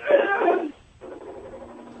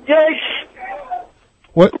 Yes.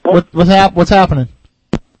 What's happening?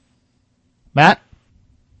 Matt,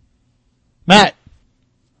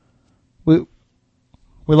 we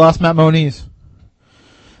lost Matt Moniz.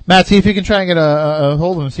 Matt, see if you can try and get a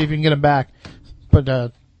hold of him. See if you can get him back.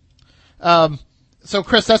 But so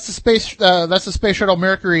Chris, that's the space shuttle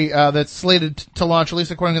Mercury that's slated to launch, at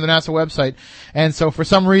least according to the NASA website. And so for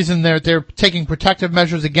some reason they're taking protective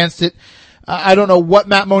measures against it. I don't know what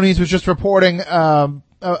Matt Moniz was just reporting. All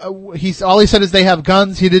he said is they have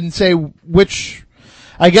guns. He didn't say which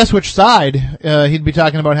side he'd be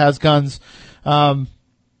talking about has guns.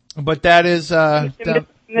 But that is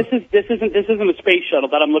This isn't a space shuttle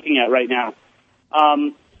that I'm looking at right now.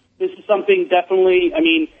 This is something definitely.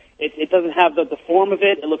 It doesn't have the form of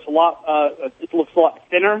it. It looks a lot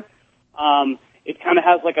thinner. It kind of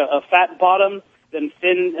has like a fat bottom, then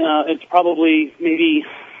thin. It's probably maybe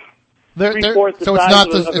 3/4 the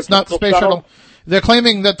size. It's not the space shuttle. They're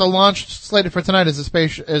claiming that the launch slated for tonight is the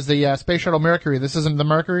space shuttle Mercury. This isn't the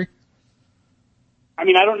Mercury. I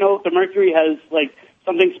don't know if the Mercury has like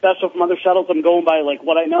something special from other shuttles. I'm going by like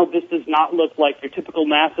what I know. This does not look like your typical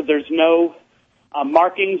NASA. There's no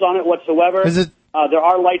markings on it whatsoever. Is it? There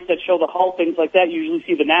are lights that show the hull, things like that. You usually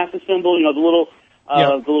see the NASA symbol, the little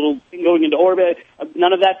thing going into orbit.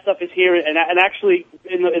 None of that stuff is here. And actually,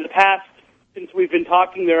 in the past, since we've been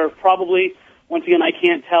talking, there are probably, once again, I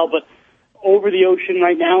can't tell, but over the ocean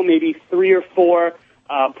right now, maybe 3 or 4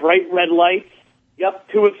 bright red lights. Yep,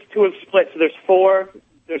 two have split. So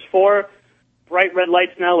there's 4 bright red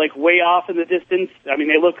lights now, like way off in the distance. I mean,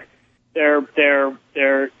 they're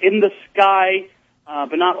in the sky,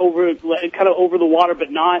 but not kind of over the water,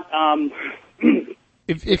 but not.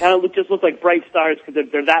 They kind of just look like bright stars because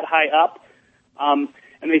they're that high up, and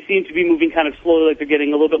they seem to be moving kind of slowly, like they're getting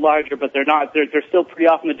a little bit larger, but they're not. They're still pretty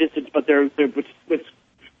off in the distance, but what's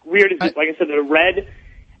weird is, like I said, they're red,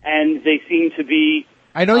 and they seem to be.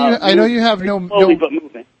 I know you have slowly but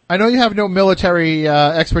moving. I know you have no military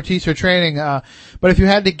expertise or training, but if you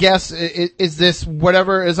had to guess, is this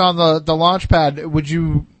whatever is on the launch pad? Would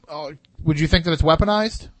you think that it's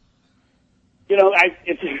weaponized?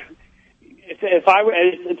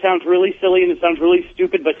 It sounds really silly and it sounds really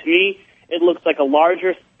stupid, but to me, it looks like a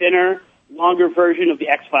larger, thinner, longer version of the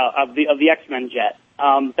X-File of the X-Men jet.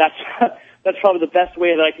 That's probably the best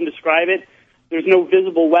way that I can describe it. There's no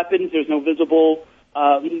visible weapons. There's no visible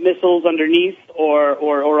missiles underneath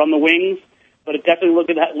or on the wings, but it definitely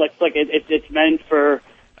looks like it's meant for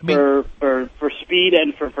speed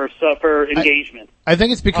and for engagement. I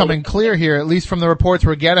think it's becoming clear here, at least from the reports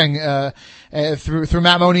we're getting through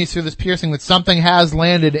Matt Moniz, through this piercing, that something has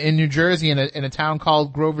landed in New Jersey in a town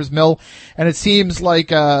called Grover's Mill, and it seems like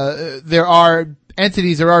there are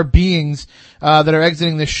beings that are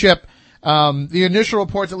exiting the ship. The initial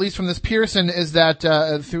reports, at least from this Pearson, is that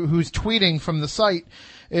who's tweeting from the site,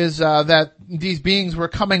 is that these beings were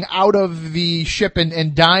coming out of the ship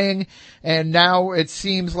and dying, and now it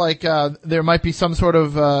seems like there might be some sort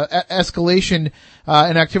of escalation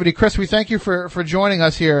in activity. Chris, we thank you for joining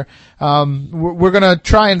us here. We're going to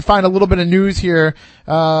try and find a little bit of news here,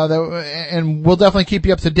 and we'll definitely keep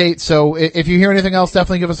you up to date. So if you hear anything else,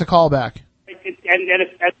 definitely give us a call back. And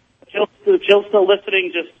if Jill's still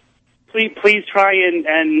listening, just Please try and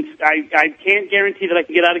I can't guarantee that I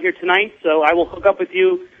can get out of here tonight, so I will hook up with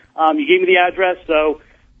you. You gave me the address, so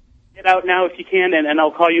get out now if you can, and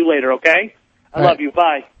I'll call you later, okay? I love you.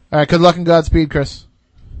 Bye. All right, good luck and Godspeed, Chris.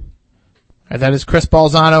 All right, that is Chris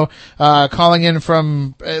Balzano calling in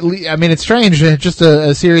from, it's strange, just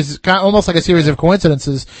a series, almost like a series of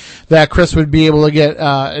coincidences that Chris would be able to get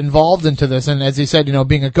involved into this. And as he said,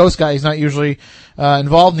 being a ghost guy, he's not usually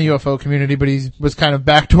involved in the UFO community, but he was kind of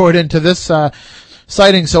backdoored into this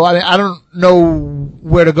sighting. So I don't know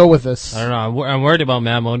where to go with this. I don't know. I'm worried about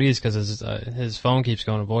Matt Moniz because his phone keeps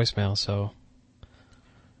going to voicemail. So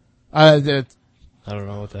I don't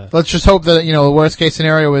know what that. Let's just hope that the worst case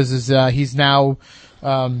scenario is he's now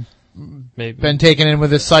been taken in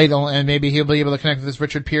with his sight, and maybe he'll be able to connect with this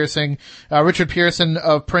Richard Pearson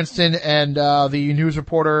of Princeton, and the news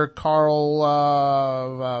reporter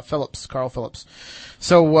Carl Phillips.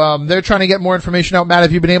 So they're trying to get more information out. Matt,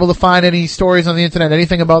 have you been able to find any stories on the internet,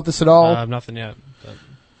 anything about this at all? Nothing yet. But.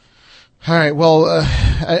 All right. Well,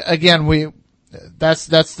 again, that's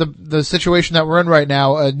the situation that we're in right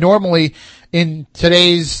now. Normally, in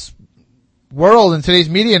today's world, in today's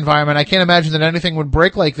media environment, I can't imagine that anything would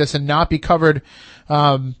break like this and not be covered.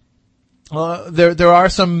 There are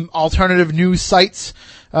some alternative news sites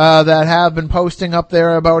that have been posting up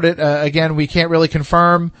there about it. Again, we can't really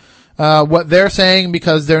confirm what they're saying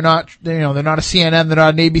because they're not a CNN, they're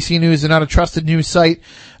not an ABC News, they're not a trusted news site.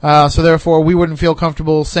 So therefore we wouldn't feel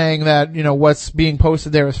comfortable saying that, what's being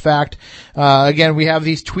posted there is fact. Again, we have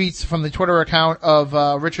these tweets from the Twitter account of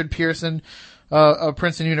Richard Pearson of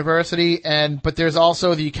Princeton University, but there's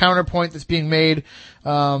also the counterpoint that's being made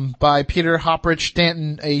by Peter Hopprich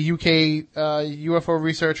Stanton, a UK UFO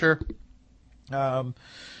researcher,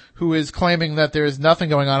 who is claiming that there is nothing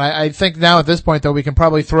going on. I think now at this point, though, we can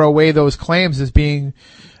probably throw away those claims as being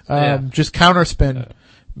just counterspin,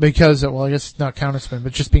 because, I guess not counterspin,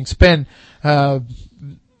 but just being spin.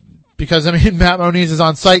 Because, Matt Moniz is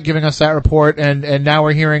on site giving us that report, and now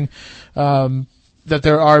we're hearing that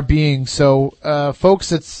there are beings. So, folks,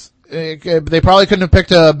 they probably couldn't have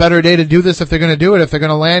picked a better day to do this if they're going to do it, if they're going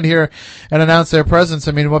to land here and announce their presence.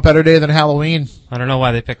 What better day than Halloween? I don't know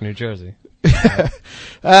why they picked New Jersey.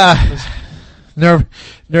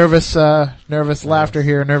 Nervous laughter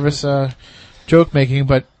here, nervous joke making,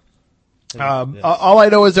 but All I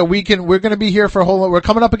know is that we're going to be here for we're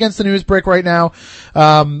coming up against the news break right now.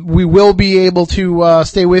 We will be able to,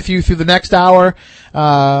 stay with you through the next hour.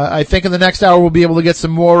 I think in the next hour we'll be able to get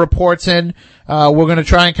some more reports in. We're going to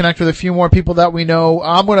try and connect with a few more people that we know.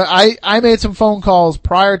 I made some phone calls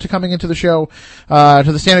prior to coming into the show, to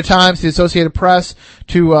the Standard Times, to the Associated Press,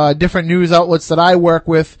 to, different news outlets that I work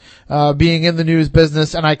with, being in the news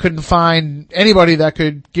business, and I couldn't find anybody that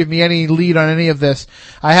could give me any lead on any of this.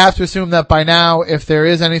 I have to assume that by now, if there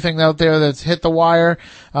is anything out there that's hit the wire,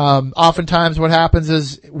 oftentimes what happens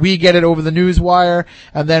is we get it over the news wire,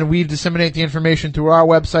 and then we disseminate the information through our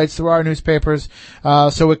websites, through our newspapers.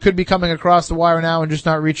 So it could be coming across the wire now and just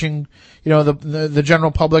not reaching, the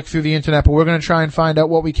general public through the internet. But we're going to try and find out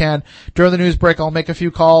what we can during the news break. I'll make a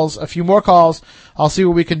few more calls. I'll see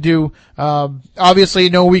what we can do. Obviously,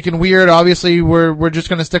 no weekend weird. Obviously, we're just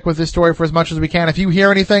going to stick with this story for as much as we can. If you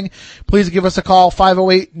hear anything, please give us a call,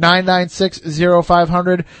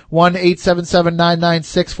 508-996-0500,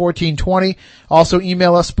 1-877-996-1420. Also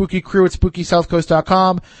email us,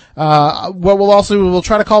 spookycrew@spookysouthcoast.com. We'll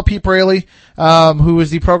try to call Pete Braley, who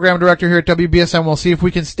is the program director here at WBSM. We'll see if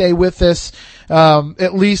we can stay with this,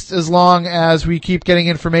 at least as long as we keep getting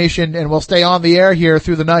information, and we'll stay on the air here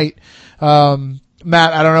through the night.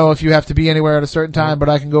 Matt, I don't know if you have to be anywhere at a certain time, but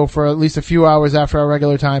I can go for at least a few hours after our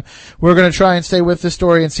regular time. We're going to try and stay with this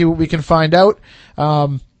story and see what we can find out.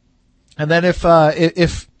 And then if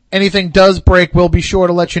anything does break, we'll be sure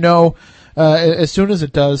to let you know, as soon as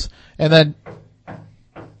it does. And then,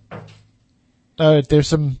 there's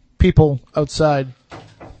some people outside.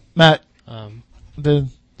 Matt,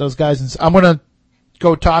 those guys, I'm going to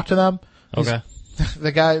go talk to them. Okay.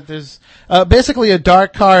 The guy, there's, basically a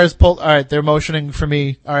dark car is pulled. All right, they're motioning for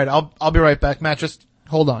me. All right, I'll be right back. Matt, just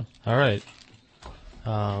hold on. All right.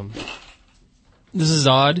 This is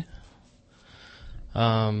odd.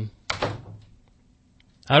 I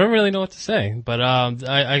don't really know what to say, but,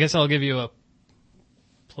 I guess I'll give you a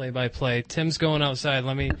play-by-play. Tim's going outside.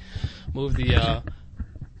 Let me move the,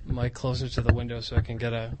 mic closer to the window so I can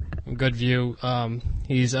get a good view.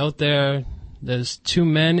 He's out there. There's two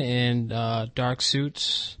men in dark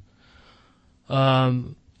suits.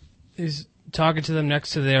 He's talking to them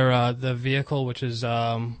next to their the vehicle, which is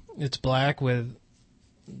it's black with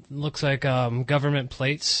looks like government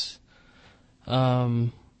plates.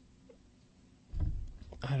 I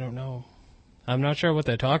don't know. I'm not sure what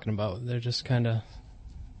they're talking about. They're just kind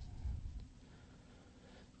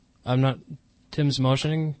of. Tim's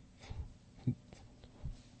motioning.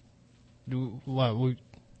 He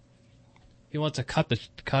wants to cut it?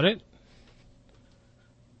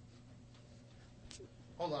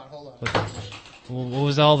 Hold on. What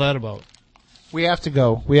was all that about? We have to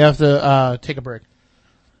go. We have to take a break.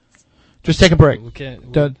 Just take a break. We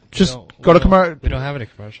can't. Go to commercial. We don't have any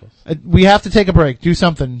commercials. We have to take a break. Do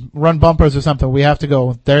something. Run bumpers or something. We have to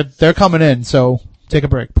go. They're coming in, so take a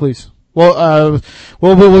break, please. Well,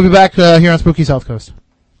 we'll be back here on Spooky South Coast.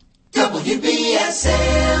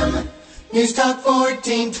 WBSM News Talk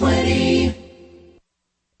 1420.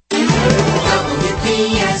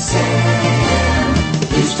 WBSM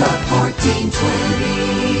News Talk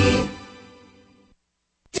 1420.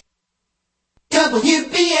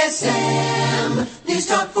 WBSM News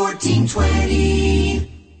Talk 1420.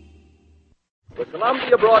 The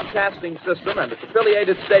Columbia Broadcasting System and its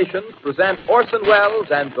affiliated stations present Orson Welles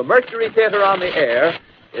and the Mercury Theater on the air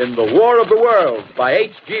in The War of the Worlds by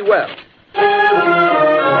H.G. Wells.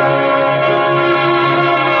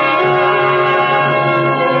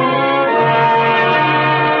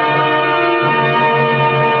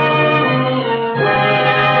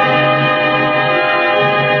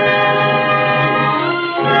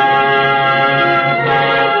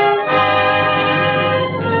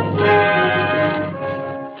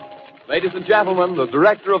 Ladies and gentlemen, the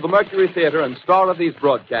director of the Mercury Theater and star of these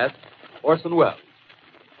broadcasts, Orson Welles.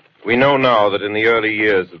 We know now that in the early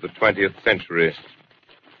years of the 20th century,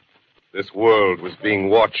 this world was being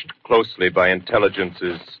watched closely by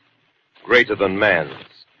intelligences greater than man's,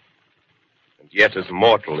 and yet as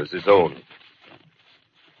mortal as his own.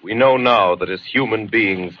 We know now that as human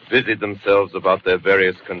beings busied themselves about their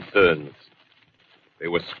various concerns, they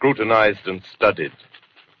were scrutinized and studied,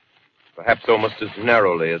 perhaps almost as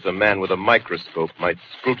narrowly as a man with a microscope might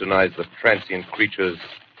scrutinize the transient creatures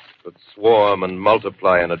that swarm and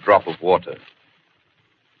multiply in a drop of water.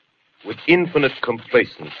 With infinite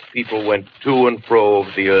complacence, people went to and fro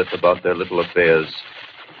over the earth about their little affairs,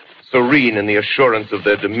 serene in the assurance of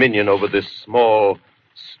their dominion over this small,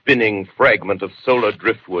 spinning fragment of solar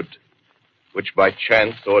driftwood, which by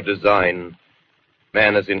chance or design,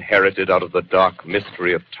 man has inherited out of the dark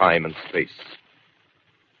mystery of time and space.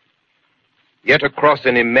 Yet across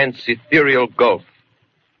an immense ethereal gulf,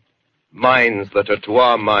 minds that are to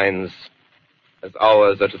our minds as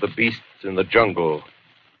ours are to the beasts in the jungle,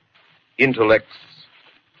 intellects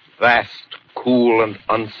vast, cool, and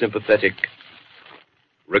unsympathetic,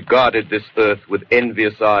 regarded this earth with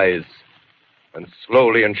envious eyes and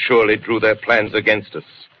slowly and surely drew their plans against us.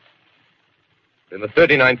 In the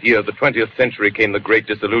 39th year of the 20th century came the Great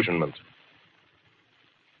Disillusionment.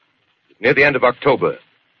 Near the end of October,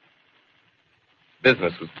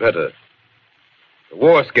 business was better. The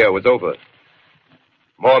war scare was over.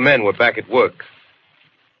 More men were back at work.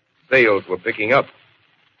 Sales were picking up.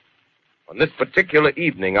 On this particular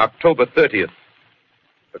evening, October 30th,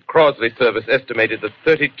 the Crosley service estimated that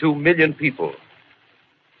 32 million people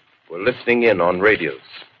were listening in on radios.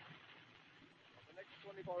 For the next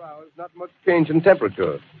 24 hours, not much change in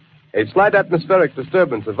temperature. A slight atmospheric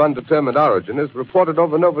disturbance of undetermined origin is reported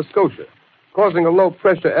over Nova Scotia, causing a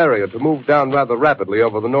low-pressure area to move down rather rapidly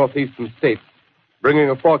over the northeastern states, bringing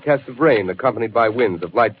a forecast of rain accompanied by winds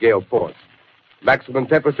of light gale force. Maximum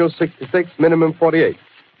temperature 66, minimum 48.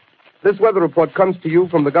 This weather report comes to you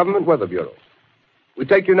from the Government Weather Bureau. We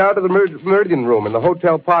take you now to the Meridian Room in the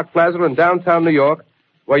Hotel Park Plaza in downtown New York,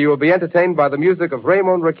 where you will be entertained by the music of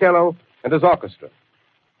Raymond Raquello and his orchestra.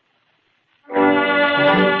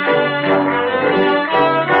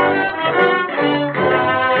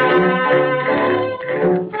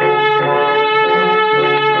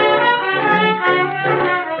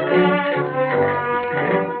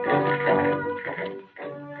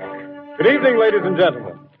 Good evening, ladies and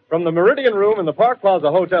gentlemen. From the Meridian Room in the Park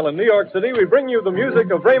Plaza Hotel in New York City, we bring you the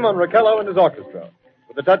music of Raymond Raquello and his orchestra.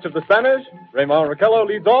 With a touch of the Spanish, Raymond Raquello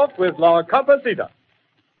leads off with La Comparsita.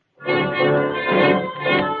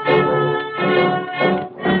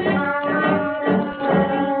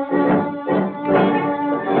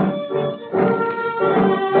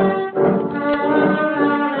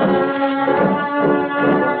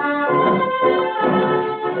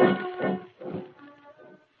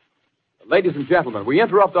 Ladies and gentlemen, we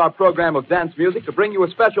interrupt our program of dance music to bring you a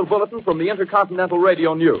special bulletin from the Intercontinental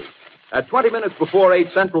Radio News. At 20 minutes before 8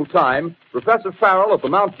 Central Time, Professor Farrell of the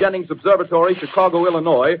Mount Jennings Observatory, Chicago,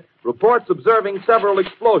 Illinois, reports observing several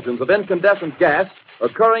explosions of incandescent gas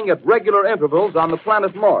occurring at regular intervals on the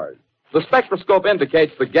planet Mars. The spectroscope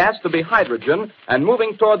indicates the gas to be hydrogen and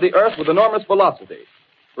moving toward the Earth with enormous velocity.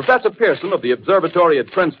 Professor Pearson of the observatory at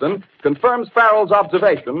Princeton confirms Farrell's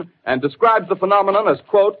observation and describes the phenomenon as,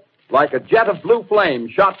 quote, like a jet of blue flame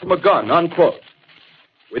shot from a gun, unquote.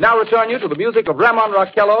 We now return you to the music of Raymond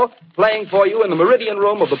Raquello, playing for you in the Meridian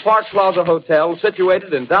Room of the Park Plaza Hotel,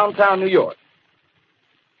 situated in downtown New York.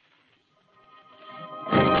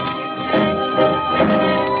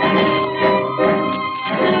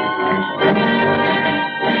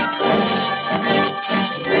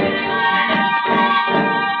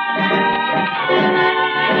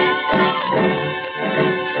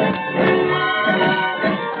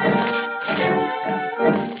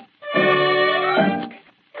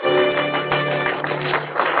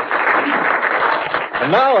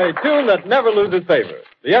 And now a tune that never loses favor,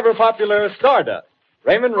 the ever-popular Stardust,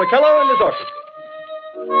 Raymond Raquello and his orchestra.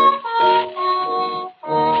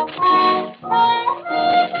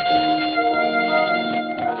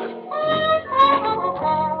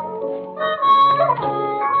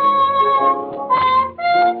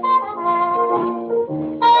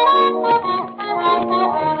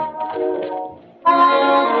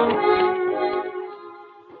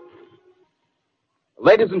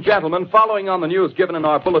 Ladies and gentlemen, following on the news given in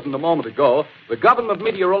our bulletin a moment ago, the Government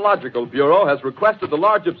Meteorological Bureau has requested the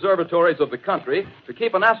large observatories of the country to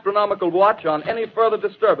keep an astronomical watch on any further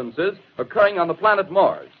disturbances occurring on the planet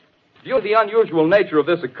Mars. Due to the unusual nature of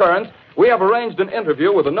this occurrence, we have arranged an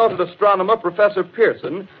interview with the noted astronomer, Professor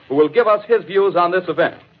Pearson, who will give us his views on this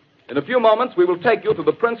event. In a few moments, we will take you to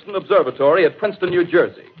the Princeton Observatory at Princeton, New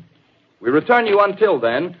Jersey. We return you until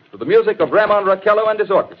then to the music of Raymond Raquello and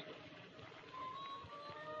his orchestra.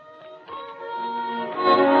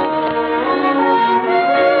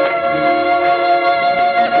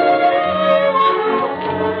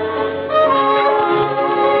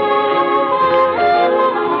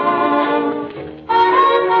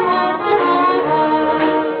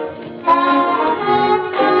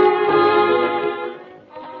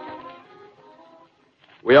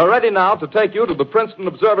 We are ready now to take you to the Princeton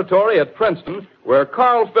Observatory at Princeton, where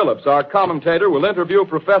Carl Phillips, our commentator, will interview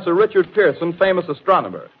Professor Richard Pearson, famous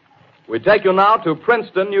astronomer. We take you now to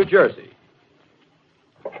Princeton, New Jersey.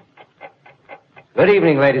 Good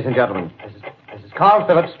evening, ladies and gentlemen. This is Carl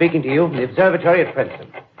Phillips speaking to you from the observatory at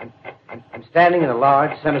Princeton. I'm standing in a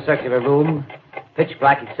large semicircular room, pitch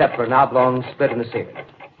black except for an oblong split in the ceiling.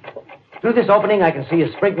 Through this opening, I can see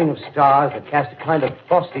a sprinkling of stars that cast a kind of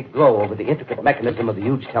frosty glow over the intricate mechanism of the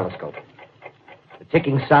huge telescope. The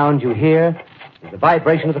ticking sound you hear is the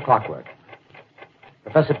vibration of the clockwork.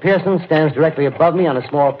 Professor Pearson stands directly above me on a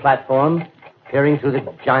small platform, peering through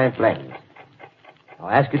the giant lens. I'll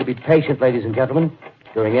ask you to be patient, ladies and gentlemen,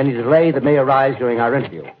 during any delay that may arise during our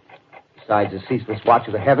interview. Besides the ceaseless watch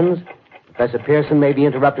of the heavens, Professor Pearson may be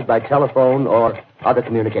interrupted by telephone or other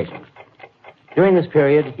communications. During this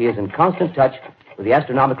period, he is in constant touch with the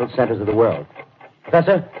astronomical centers of the world.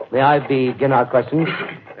 Professor, may I begin our questions?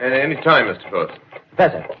 Any time, Mr. Phillips.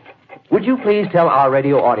 Professor, would you please tell our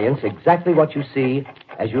radio audience exactly what you see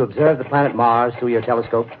as you observe the planet Mars through your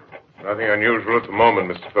telescope? Nothing unusual at the moment,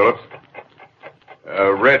 Mr. Phillips.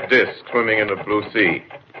 A red disk swimming in the blue sea.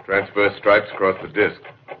 Transverse stripes across the disk.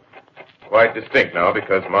 Quite distinct now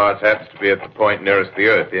because Mars happens to be at the point nearest the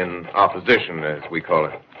Earth, in opposition, as we call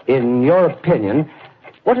it. In your opinion,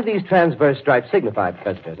 what do these transverse stripes signify,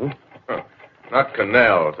 Professor Pearson? Not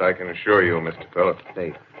canals, I can assure you, Mr. Phillips.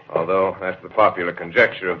 Although that's the popular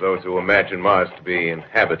conjecture of those who imagine Mars to be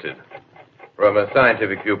inhabited. From a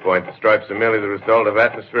scientific viewpoint, the stripes are merely the result of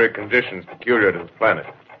atmospheric conditions peculiar to the planet.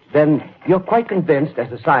 Then you're quite convinced,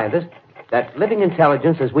 as a scientist, that living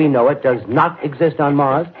intelligence as we know it does not exist on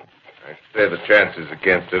Mars? I say the chances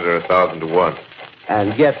against it are 1,000 to 1.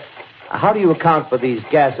 And yet, how do you account for these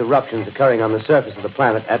gas eruptions occurring on the surface of the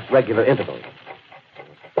planet at regular intervals?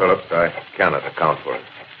 Phillips, I cannot account for it.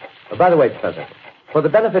 By the way, Professor, for the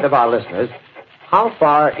benefit of our listeners, how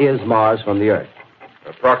far is Mars from the Earth?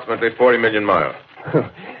 Approximately 40 million miles.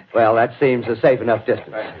 Well, that seems a safe enough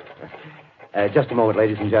distance. Just a moment,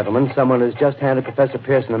 ladies and gentlemen. Someone has just handed Professor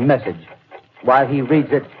Pearson a message. While he reads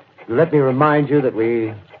it, let me remind you that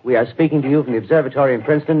we are speaking to you from the observatory in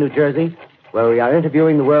Princeton, New Jersey, where we are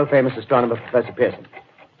interviewing the world-famous astronomer, Professor Pearson.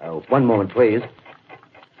 One moment, please.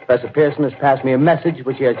 Professor Pearson has passed me a message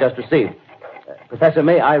which he has just received. Professor,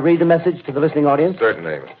 may I read the message to the listening audience?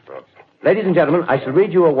 Certainly, Mr. Phillips. Ladies and gentlemen, I shall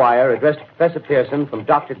read you a wire addressed to Professor Pearson from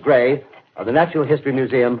Dr. Gray of the Natural History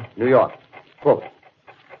Museum, New York. Quote,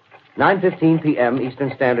 9:15 p.m.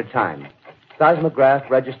 Eastern Standard Time. Seismograph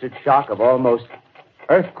registered shock of almost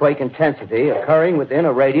earthquake intensity occurring within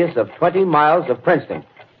a radius of 20 miles of Princeton.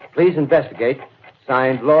 Please investigate.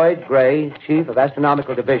 Signed, Lloyd Gray, Chief of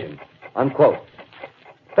Astronomical Division. Unquote.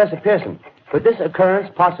 Professor Pearson, could this occurrence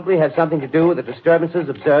possibly have something to do with the disturbances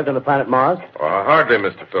observed on the planet Mars? Hardly,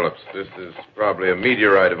 Mr. Phillips. This is probably a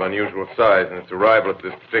meteorite of unusual size, and its arrival at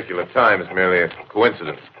this particular time is merely a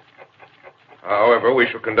coincidence. However, we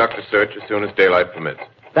shall conduct a search as soon as daylight permits.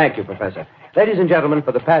 Thank you, Professor. Ladies and gentlemen,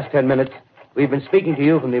 for the past 10 minutes, we've been speaking to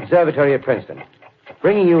you from the observatory at Princeton,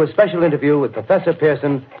 bringing you a special interview with Professor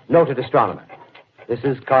Pearson, noted astronomer. This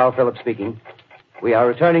is Carl Phillips speaking. We are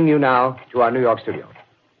returning you now to our New York studio.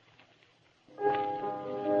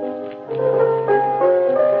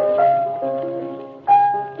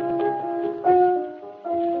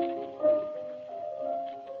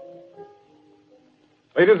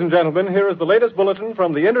 Ladies and gentlemen, here is the latest bulletin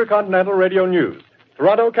from the Intercontinental Radio News.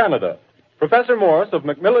 Toronto, Canada. Professor Morse of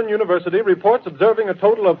Macmillan University reports observing a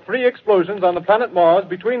total of 3 explosions on the planet Mars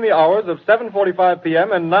between the hours of 7:45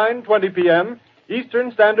 p.m. and 9:20 p.m.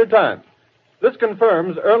 Eastern Standard Time. This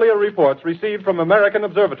confirms earlier reports received from American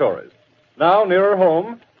observatories. Now, nearer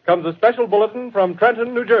home, comes a special bulletin from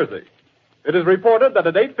Trenton, New Jersey. It is reported that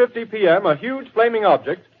at 8:50 p.m., a huge flaming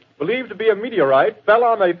object, believed to be a meteorite, fell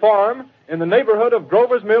on a farm in the neighborhood of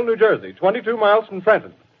Grover's Mill, New Jersey, 22 miles from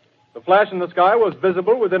Trenton. The flash in the sky was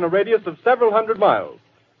visible within a radius of several hundred miles,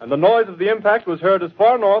 and the noise of the impact was heard as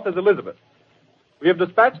far north as Elizabeth. We have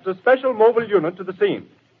dispatched a special mobile unit to the scene,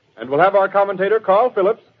 and we'll have our commentator, Carl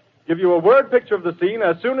Phillips, give you a word picture of the scene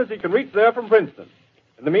as soon as he can reach there from Princeton.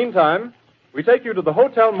 In the meantime, we take you to the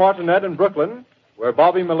Hotel Martinet in Brooklyn, where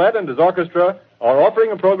Bobby Millett and his orchestra are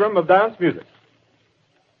offering a program of dance music.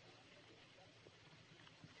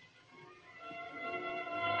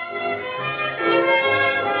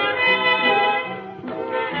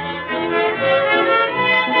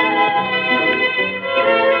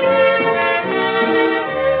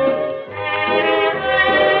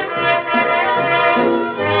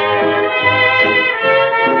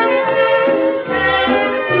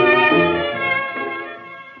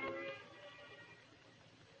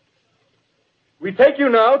 We take you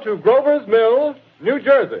now to Grover's Mill, New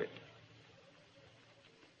Jersey.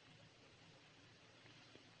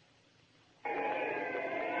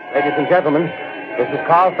 Ladies and gentlemen, this is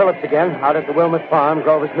Carl Phillips again, out at the Wilmot Farm,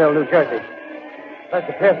 Grover's Mill, New Jersey.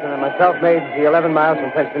 Professor Pearson and myself made the 11 miles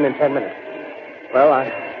from Princeton in 10 minutes. Well, I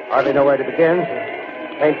hardly know where to begin.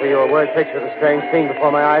 Paint for you a word picture of the strange scene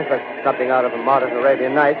before my eyes, like something out of a modern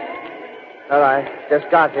Arabian Nights. Well, I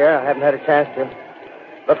just got here. I haven't had a chance to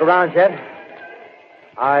look around yet.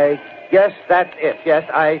 I guess that's it. Yes,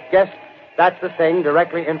 I guess that's the thing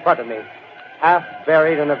directly in front of me. Half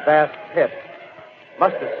buried in a vast pit.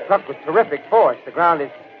 Must have struck with terrific force. The ground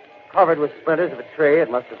is covered with splinters of a tree.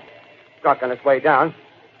 It must have struck on its way down.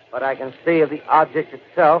 But I can see the object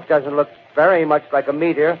itself doesn't look very much like a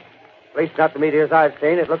meteor. At least not the meteors I've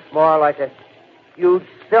seen. It looks more like a huge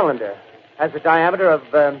cylinder. Has a diameter of,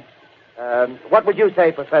 what would you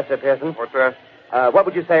say, Professor Pearson? What's that? What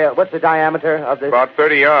would you say, what's the diameter of this? About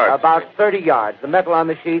 30 yards. About 30 yards. The metal on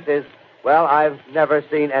the sheath is, well, I've never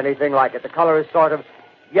seen anything like it. The color is sort of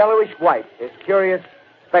yellowish white. It's curious.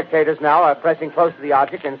 Spectators now are pressing close to the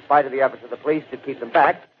object in spite of the efforts of the police to keep them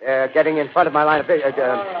back. Getting in front of my line of vision.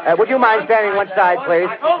 Would you mind standing one side, please?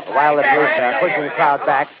 While the police are pushing the crowd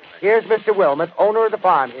back. Here's Mr. Wilmot, owner of the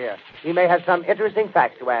farm here. He may have some interesting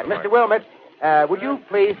facts to add. Mr. Wilmot, would you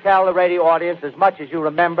please tell the radio audience as much as you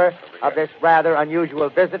remember of this rather unusual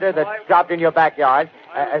visitor that dropped in your backyard?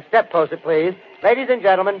 A step closer, please. Ladies and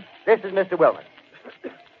gentlemen, this is Mr. Wilmot.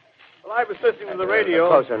 Well, I was listening to the radio.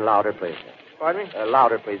 Closer and louder, please. Pardon me?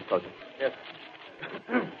 Louder, please, closer. Yes.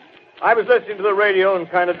 I was listening to the radio and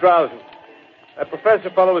kind of drowsing. That professor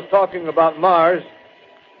fellow was talking about Mars,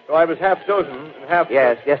 so I was half dozing and half...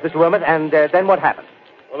 Yes, Mr. Wilmot, and then what happened?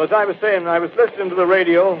 Well, as I was saying, I was listening to the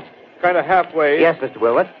radio, kind of halfway. Yes, Mr.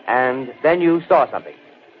 Wilmot, and then you saw something.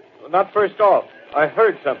 Well, not first off. I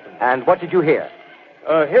heard something. And what did you hear?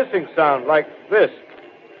 A hissing sound like this.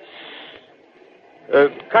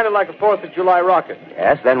 Kind of like a 4th of July rocket.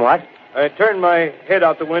 Yes, then what? I turned my head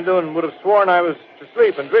out the window and would have sworn I was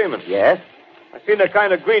asleep and dreaming. Yes? I seen a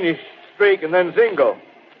kind of greenish streak and then zingo.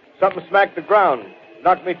 Something smacked the ground,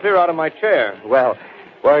 knocked me clear out of my chair. Well,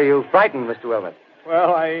 were you frightened, Mr. Wilmot?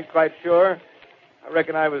 Well, I ain't quite sure. I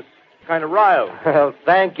reckon I was kind of riled. Well,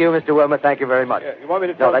 thank you, Mr. Wilmot. Thank you very much. Yeah, you want me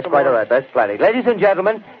to tell No, that's quite all right. That's plenty. Ladies and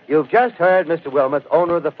gentlemen, you've just heard Mr. Wilmot,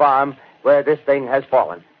 owner of the farm where this thing has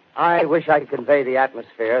fallen. I wish I could convey the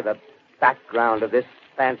atmosphere, the background of this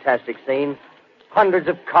fantastic scene. Hundreds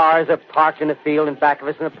of cars are parked in the field in back of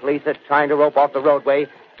us, and the police are trying to rope off the roadway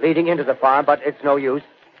leading into the farm, but it's no use.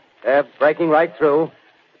 They're breaking right through.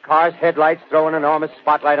 The car's headlights throw an enormous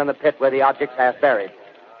spotlight on the pit where the object's half buried.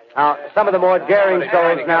 Now, some of the more daring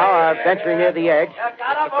souls now are venturing near the edge.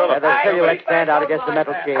 The silhouettes stand out against the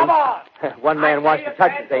metal sheen. One man wants to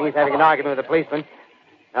touch the thing. He's having an argument with the policeman.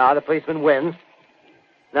 Now, the policeman wins.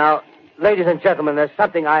 Now, ladies and gentlemen, there's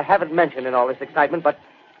something I haven't mentioned in all this excitement, but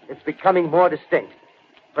it's becoming more distinct.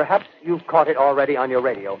 Perhaps you've caught it already on your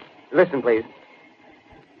radio. Listen, please.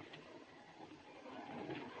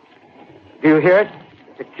 Do you hear it?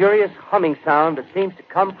 It's a curious humming sound that seems to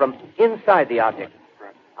come from inside the object.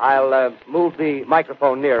 I'll move the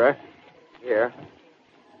microphone nearer. Here.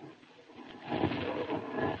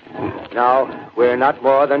 Now, we're not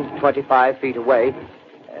more than 25 feet away.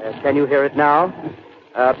 Can you hear it now?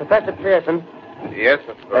 Professor Pearson. Yes,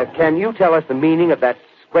 can you tell us the meaning of that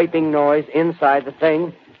scraping noise inside the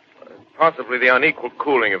thing? Possibly the unequal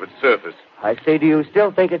cooling of its surface. I say, do you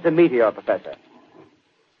still think it's a meteor, Professor?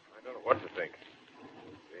 I don't know what to think.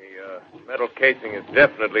 The metal casing is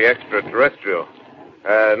definitely extraterrestrial.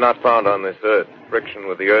 Not found on this Earth. Friction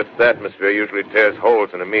with the Earth's atmosphere usually tears holes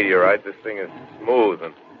in a meteorite. This thing is smooth,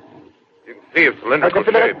 and you can see its cylindrical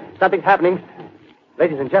shape. Something's happening.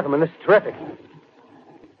 Ladies and gentlemen, this is terrific.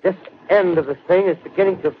 This end of the thing is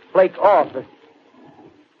beginning to flake off. The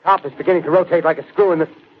top is beginning to rotate like a screw, and the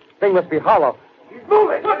thing must be hollow. He's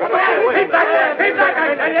moving. Keep back there. Keep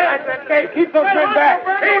back there. Keep those men back.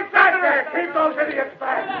 Keep back there. Keep those idiots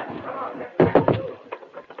back.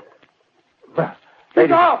 Take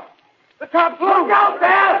off. The top's loose. Look out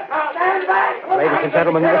there. Stand back. Ladies and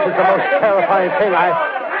gentlemen, this is the most terrifying thing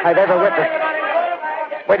I've ever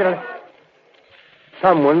witnessed. Wait a minute.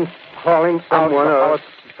 Someone's calling someone or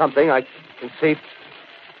something. I can see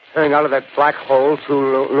turning out of that black hole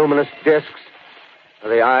two luminous discs.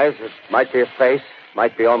 The eyes, it might be a face,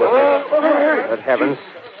 might be almost but heavens,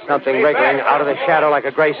 something wriggling out of the shadow like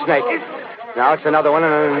a gray snake. Now it's another one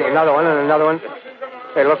and another one and another one.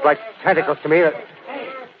 They look like tentacles to me.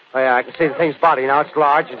 Oh, yeah, I can see the thing's body now. It's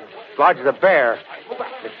large as a bear.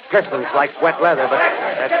 It glistens like wet leather, but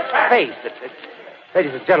that face,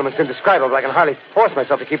 ladies and gentlemen, it's indescribable. I can hardly force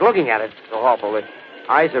myself to keep looking at it. It's so awful. The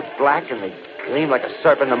eyes are black and they gleam like a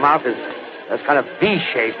serpent. The mouth is kind of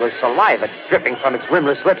V-shaped with saliva dripping from its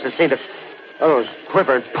rimless lips that seem to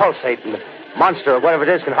quiver and pulsate. And the monster, or whatever it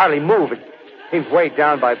is, can hardly move. It seems weighed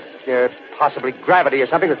down by possibly gravity or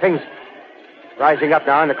something. The thing's rising up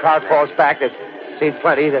now, and the crowd falls back. They've seen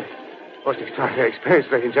plenty. The most extraordinary experience,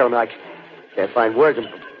 ladies and gentlemen. I can't find words.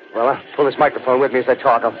 Well, I'll pull this microphone with me as I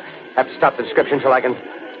talk. I'll have to stop the description until I can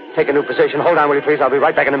take a new position. Hold on, will you, please? I'll be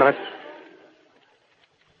right back in a minute.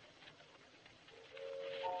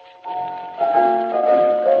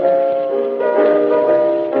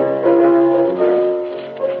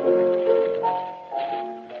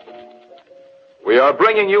 We are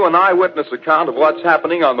bringing you an eyewitness account of what's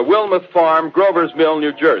happening on the Wilmuth Farm, Grover's Mill,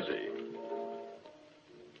 New Jersey.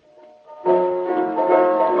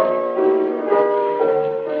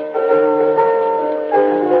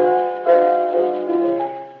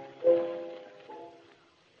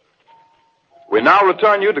 We now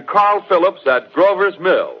return you to Carl Phillips at Grover's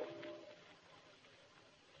Mill.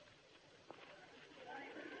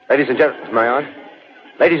 Ladies and gentlemen, am I on?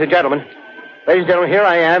 Ladies and gentlemen, here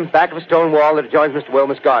I am, back of a stone wall that adjoins Mr.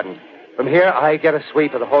 Wilmuth's garden. From here, I get a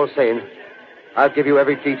sweep of the whole scene. I'll give you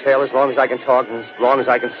every detail as long as I can talk and as long as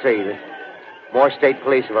I can see. More state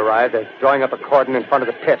police have arrived. They're drawing up a cordon in front of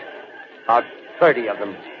the pit. About 30 of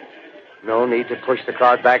them. No need to push the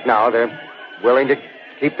crowd back now. They're willing to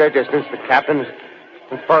keep their distance. The captain's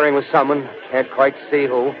conferring with someone. Can't quite see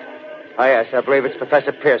who. Oh, yes, I believe it's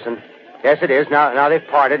Professor Pearson. Yes, it is. Now they've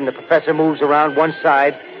parted, and the professor moves around one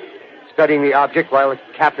side, studying the object while the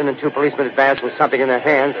captain and two policemen advance with something in their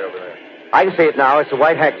hands. I can see it now. It's a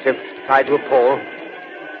white handkerchief tied to a pole.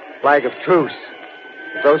 Flag of truce.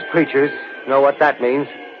 If those preachers know what that means,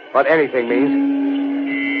 what anything means.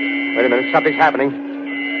 Wait a minute, something's happening.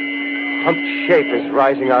 A humped shape is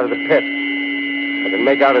rising out of the pit. I can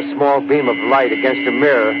make out a small beam of light against a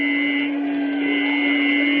mirror.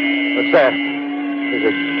 What's that? There's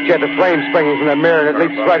a jet of flame springing from the mirror, and it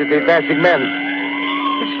leaps right at the advancing men.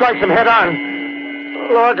 It strikes them head on.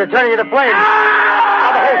 Lord, they're turning into flames.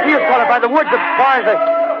 Now the whole field's caught up by the woods, the barns,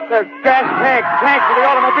 the gas tanks of the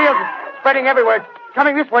automobiles spreading everywhere. It's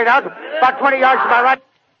coming this way now, about 20 yards to my right.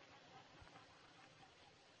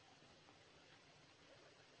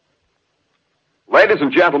 Ladies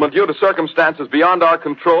and gentlemen, due to circumstances beyond our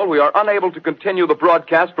control, we are unable to continue the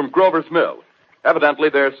broadcast from Grover's Mill. Evidently,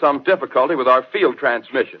 there's some difficulty with our field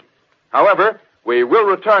transmission. However, we will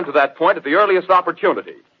return to that point at the earliest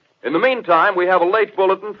opportunity. In the meantime, we have a late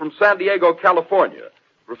bulletin from San Diego, California.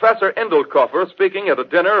 Professor Indelkoffer, speaking at a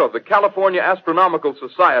dinner of the California Astronomical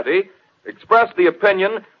Society, expressed the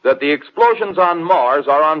opinion that the explosions on Mars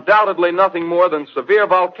are undoubtedly nothing more than severe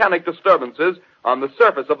volcanic disturbances on the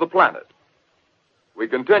surface of the planet. We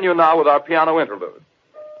continue now with our piano interlude.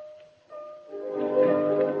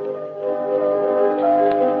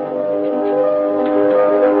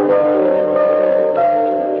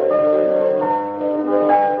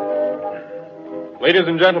 Ladies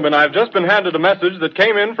and gentlemen, I've just been handed a message that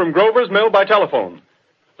came in from Grover's Mill by telephone.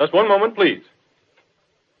 Just one moment, please.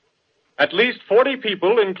 At least 40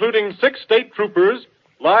 people, including 6 state troopers,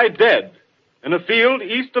 lie dead in a field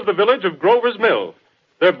east of the village of Grover's Mill.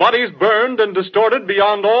 Their bodies burned and distorted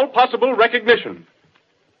beyond all possible recognition.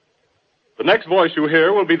 The next voice you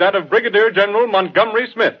hear will be that of Brigadier General Montgomery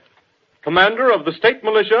Smith, commander of the state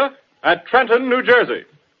militia at Trenton, New Jersey.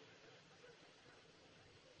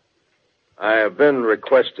 I have been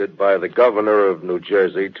requested by the governor of New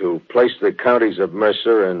Jersey to place the counties of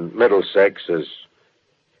Mercer and Middlesex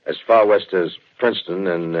as far west as Princeton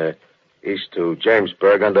and east to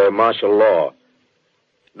Jamesburg under martial law.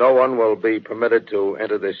 No one will be permitted to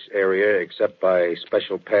enter this area except by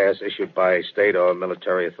special pass issued by state or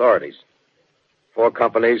military authorities. 4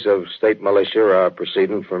 companies of state militia are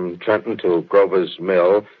proceeding from Trenton to Grover's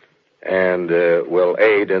Mill and will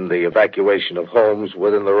aid in the evacuation of homes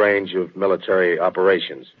within the range of military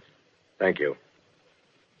operations. Thank you.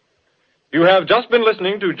 You have just been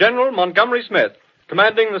listening to General Montgomery Smith,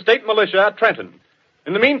 commanding the state militia at Trenton.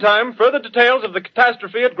 In the meantime, further details of the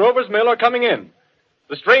catastrophe at Grover's Mill are coming in.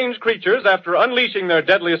 The strange creatures, after unleashing their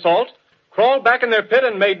deadly assault, crawled back in their pit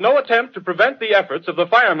and made no attempt to prevent the efforts of the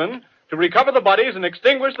firemen to recover the bodies and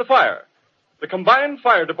extinguish the fire. The combined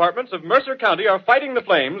fire departments of Mercer County are fighting the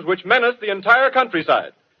flames which menace the entire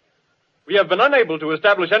countryside. We have been unable to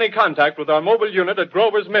establish any contact with our mobile unit at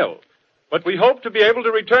Grover's Mill, but we hope to be able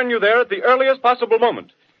to return you there at the earliest possible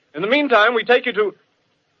moment. In the meantime, we take you to...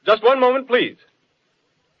 Just one moment, please.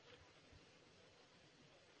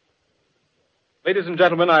 Ladies and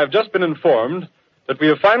gentlemen, I have just been informed that we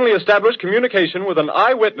have finally established communication with an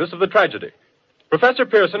eyewitness of the tragedy. Professor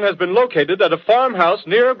Pearson has been located at a farmhouse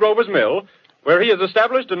near Grover's Mill, where he has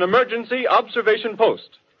established an emergency observation post.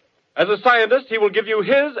 As a scientist, he will give you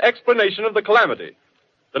his explanation of the calamity.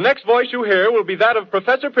 The next voice you hear will be that of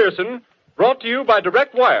Professor Pearson, brought to you by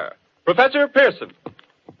direct wire. Professor Pearson.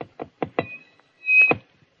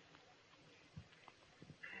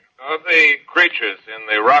 The creatures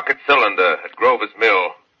in the rocket cylinder at Grover's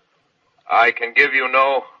Mill I can give you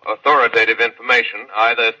no authoritative information,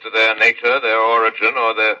 either as to their nature, their origin,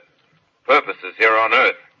 or their purposes here on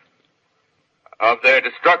Earth. Of their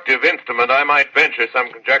destructive instrument, I might venture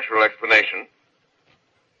some conjectural explanation.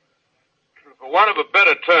 For want of a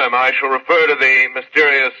better term, I shall refer to the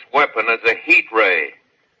mysterious weapon as a heat ray.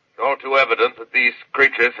 It's all too evident that these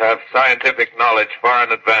creatures have scientific knowledge far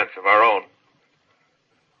in advance of our own.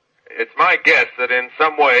 It's my guess that in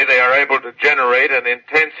some way they are able to generate an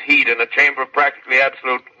intense heat in a chamber of practically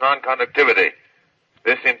absolute non-conductivity.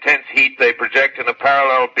 This intense heat they project in a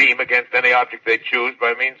parallel beam against any object they choose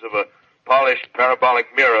by means of a polished parabolic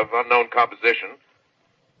mirror of unknown composition,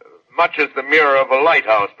 much as the mirror of a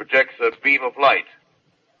lighthouse projects a beam of light.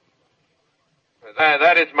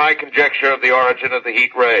 That is my conjecture of the origin of the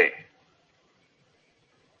heat ray.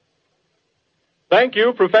 Thank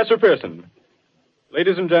you, Professor Pearson.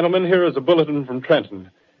 Ladies and gentlemen, here is a bulletin from Trenton.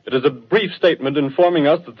 It is a brief statement informing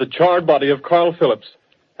us that the charred body of Carl Phillips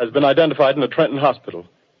has been identified in a Trenton hospital.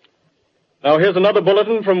 Now, here's another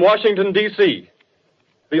bulletin from Washington, D.C.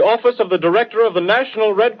 The Office of the Director of the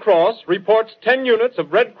National Red Cross reports 10 units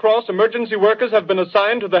of Red Cross emergency workers have been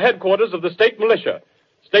assigned to the headquarters of the state militia,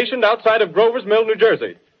 stationed outside of Grover's Mill, New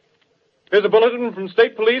Jersey. Here's a bulletin from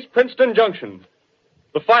State Police, Princeton Junction.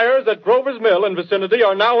 The fires at Grover's Mill and vicinity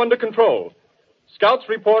are now under control. Scouts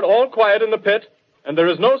report all quiet in the pit, and there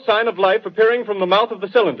is no sign of life appearing from the mouth of the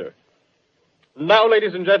cylinder. Now,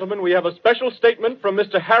 ladies and gentlemen, we have a special statement from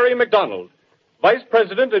Mr. Harry McDonald, Vice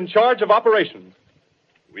President in charge of operations.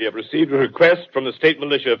 We have received a request from the State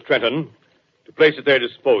Militia of Trenton to place at their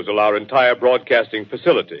disposal our entire broadcasting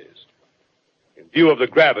facilities. In view of the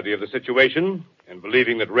gravity of the situation, and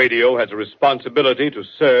believing that radio has a responsibility to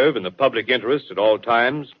serve in the public interest at all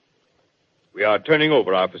times, we are turning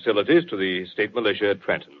over our facilities to the State Militia at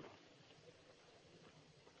Trenton.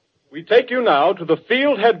 We take you now to the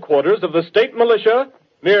field headquarters of the State Militia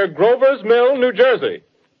near Grover's Mill, New Jersey.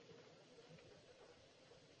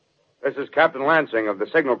 This is Captain Lansing of the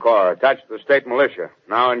Signal Corps, attached to the State Militia,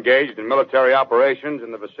 now engaged in military operations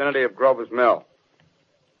in the vicinity of Grover's Mill.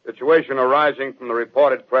 Situation arising from the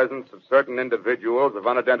reported presence of certain individuals of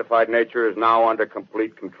unidentified nature is now under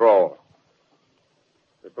complete control.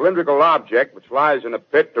 The cylindrical object, which lies in a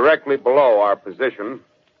pit directly below our position,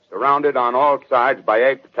 surrounded on all sides by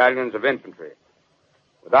 8 battalions of infantry,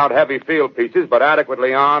 without heavy field pieces, but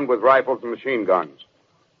adequately armed with rifles and machine guns.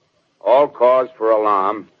 All cause for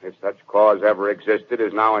alarm, if such cause ever existed,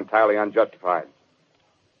 is now entirely unjustified.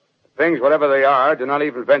 Things, whatever they are, do not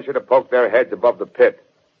even venture to poke their heads above the pit.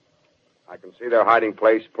 I can see their hiding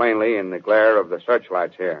place plainly in the glare of the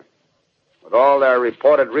searchlights here. With all their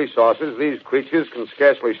reported resources, these creatures can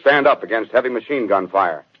scarcely stand up against heavy machine gun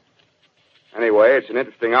fire. Anyway, it's an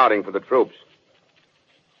interesting outing for the troops.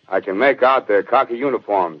 I can make out their khaki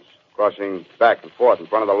uniforms crossing back and forth in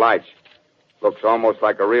front of the lights. Looks almost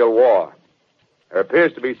like a real war. There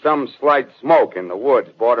appears to be some slight smoke in the woods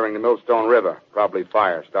bordering the Millstone River. Probably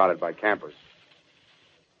fire started by campers.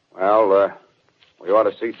 Well, we ought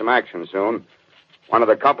to see some action soon. One of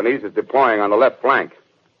the companies is deploying on the left flank.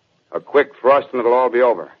 A quick thrust and it'll all be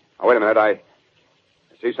over. Oh, wait a minute. I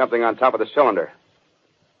see something on top of the cylinder.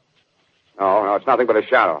 No, it's nothing but a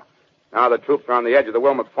shadow. Now the troops are on the edge of the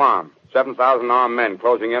Wilmot Farm. 7,000 armed men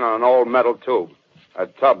closing in on an old metal tube. A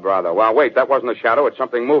tub, rather. Well, wait, that wasn't a shadow. It's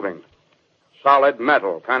something moving. Solid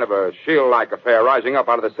metal, kind of a shield-like affair rising up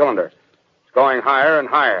out of the cylinder. It's going higher and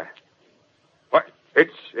higher. What?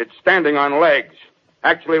 It's standing on legs,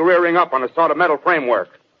 actually rearing up on a sort of metal framework.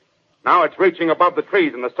 Now it's reaching above the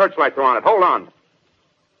trees and the searchlights are on it. Hold on.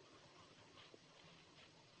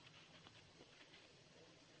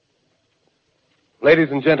 Ladies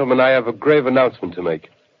and gentlemen, I have a grave announcement to make.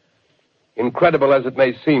 Incredible as it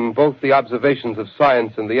may seem, both the observations of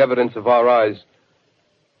science and the evidence of our eyes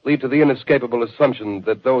lead to the inescapable assumption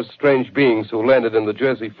that those strange beings who landed in the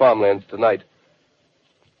Jersey farmlands tonight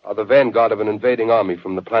are the vanguard of an invading army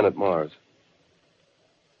from the planet Mars.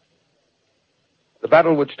 The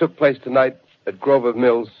battle which took place tonight at Grover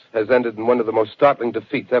Mills has ended in one of the most startling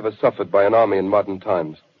defeats ever suffered by an army in modern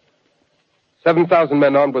times. 7,000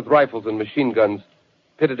 men armed with rifles and machine guns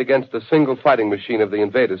pitted against a single fighting machine of the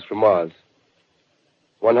invaders from Mars.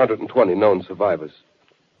 120 known survivors.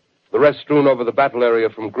 The rest strewn over the battle area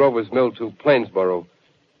from Grover's Mill to Plainsboro,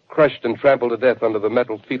 crushed and trampled to death under the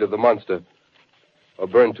metal feet of the monster, or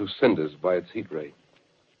burned to cinders by its heat ray.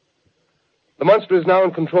 The monster is now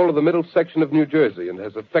in control of the middle section of New Jersey and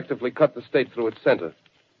has effectively cut the state through its center.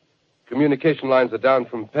 Communication lines are down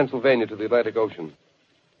from Pennsylvania to the Atlantic Ocean.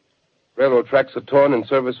 Railroad tracks are torn and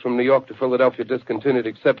service from New York to Philadelphia discontinued,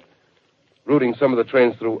 except routing some of the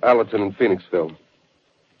trains through Allerton and Phoenixville.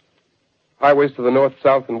 Highways to the north,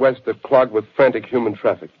 south, and west are clogged with frantic human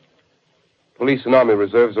traffic. Police and army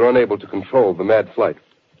reserves are unable to control the mad flight.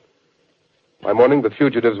 By morning, the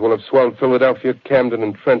fugitives will have swelled Philadelphia, Camden,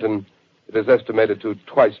 and Trenton. It is estimated to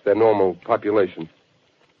twice their normal population.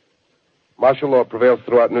 Martial law prevails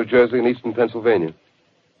throughout New Jersey and eastern Pennsylvania.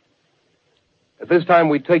 At this time,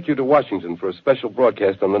 we take you to Washington for a special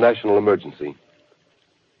broadcast on the national emergency.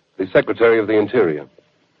 The Secretary of the Interior.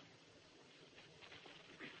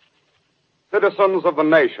 Citizens of the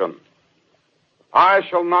nation, I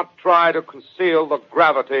shall not try to conceal the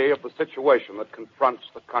gravity of the situation that confronts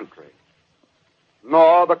the country,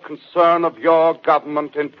 nor the concern of your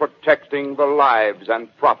government in protecting the lives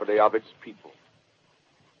and property of its people.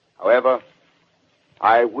 However,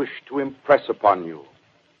 I wish to impress upon you,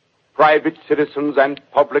 private citizens and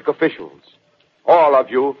public officials, all of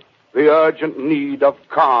you, the urgent need of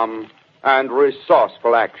calm and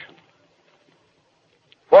resourceful action.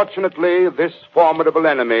 Fortunately, this formidable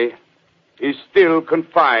enemy is still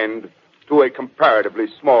confined to a comparatively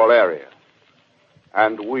small area,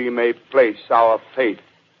 and we may place our faith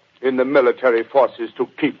in the military forces to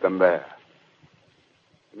keep them there.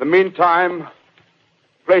 In the meantime,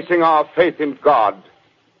 placing our faith in God,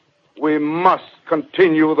 we must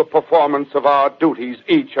continue the performance of our duties,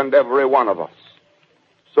 each and every one of us,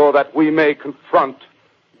 so that we may confront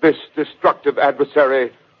this destructive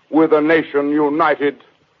adversary with a nation united,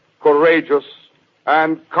 courageous,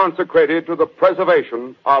 and consecrated to the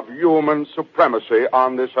preservation of human supremacy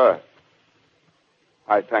on this earth.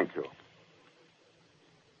 I thank you.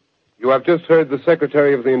 You have just heard the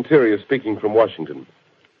Secretary of the Interior speaking from Washington.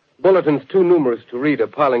 Bulletins too numerous to read are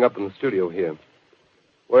piling up in the studio here.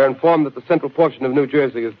 We're informed that the central portion of New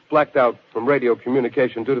Jersey is blacked out from radio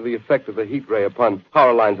communication due to the effect of the heat ray upon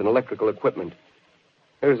power lines and electrical equipment.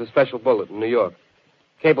 Here's a special bulletin, New York.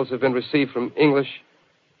 Cables have been received from English,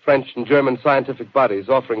 French, and German scientific bodies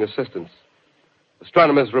offering assistance.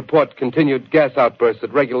 Astronomers report continued gas outbursts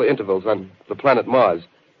at regular intervals on the planet Mars.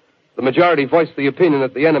 The majority voiced the opinion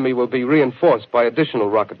that the enemy will be reinforced by additional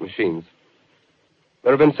rocket machines.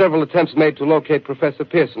 There have been several attempts made to locate Professor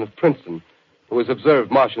Pearson of Princeton, who has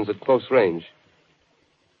observed Martians at close range.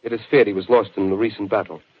 It is feared he was lost in the recent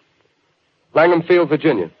battle. Langham Field,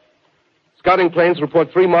 Virginia. Scouting planes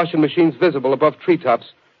report 3 Martian machines visible above treetops,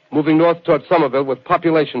 moving north toward Somerville with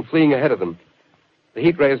population fleeing ahead of them. The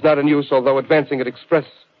heat ray is not in use, although advancing at express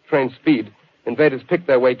train speed, invaders pick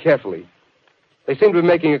their way carefully. They seem to be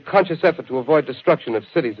making a conscious effort to avoid destruction of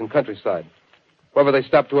cities and countryside. However, they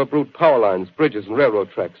stop to uproot power lines, bridges, and railroad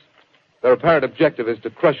tracks. Their apparent objective is to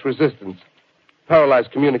crush resistance, paralyze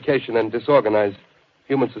communication, and disorganize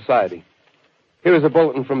human society. Here is a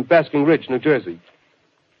bulletin from Basking Ridge, New Jersey.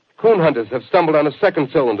 Coon hunters have stumbled on a second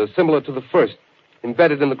cylinder similar to the first,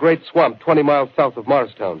 embedded in the great swamp 20 miles south of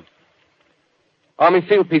Morristown. Army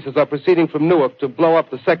field pieces are proceeding from Newark to blow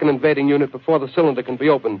up the second invading unit before the cylinder can be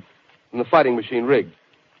opened and the fighting machine rigged.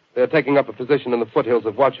 They are taking up a position in the foothills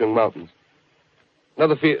of Watchung Mountains.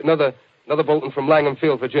 Another bulletin from Langham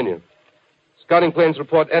Field, Virginia. Scouting planes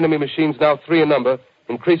report enemy machines, now 3 in number,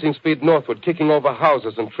 increasing speed northward, kicking over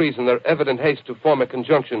houses and trees in their evident haste to form a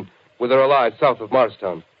conjunction with their allies south of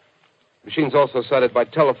Morristown. Machines also sighted by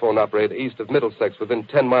telephone operator east of Middlesex within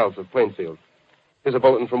 10 miles of Plainfield. Here's a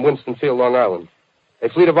bulletin from Winston Field, Long Island. A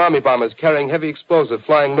fleet of Army bombers carrying heavy explosive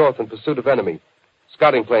flying north in pursuit of enemy.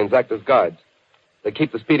 Scouting planes act as guides. They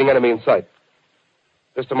keep the speeding enemy in sight.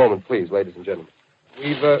 Just a moment, please, ladies and gentlemen.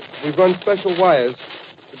 We've run special wires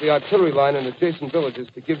to the artillery line and adjacent villages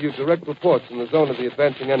to give you direct reports in the zone of the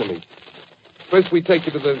advancing enemy. First, we take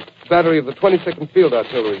you to the battery of the 22nd Field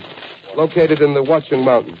Artillery, located in the Watchung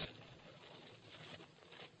Mountains.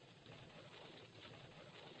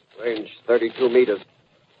 Range 32 meters.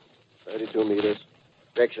 32 meters.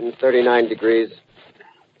 Direction 39 degrees.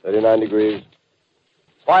 39 degrees.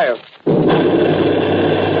 Fire.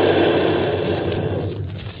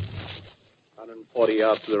 140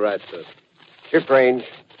 yards to the right, sir. Ship range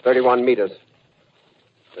 31 meters.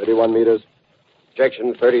 31 meters.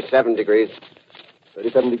 Projection 37 degrees.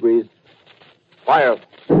 37 degrees. Fire.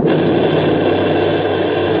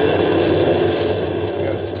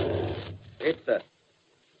 Hit, sir.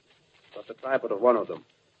 Got the tripod of one of them.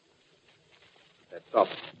 That's off.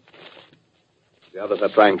 The others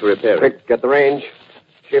are trying to repair it. Quick, get the range.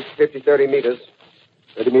 Shift 30 meters.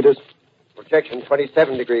 30 meters. Projection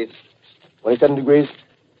 27 degrees. 27 degrees.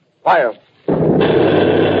 Fire.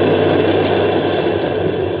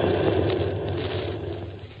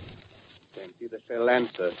 Can't see the shell land,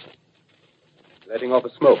 sir. Letting off a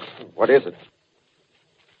smoke. What is it?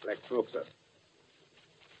 Black smoke, sir.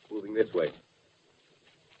 Moving this way.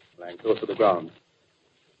 Lying close to the ground.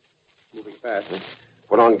 Moving fast.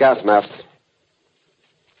 Put on gas masks.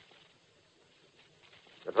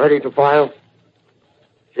 Get ready to fire.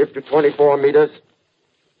 Shift to 24 meters.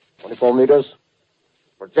 24 meters.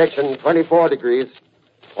 Projection 24 degrees.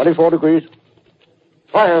 24 degrees.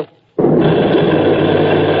 Fire.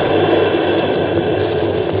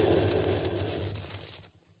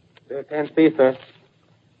 Still can't see, sir.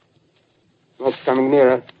 Smoke's coming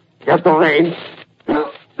nearer. Get the range.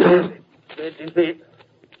 23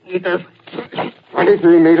 meters.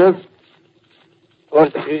 23 meters.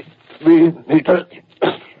 23 meters.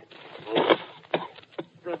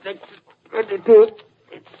 22.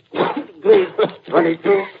 Please.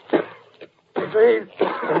 22. Please.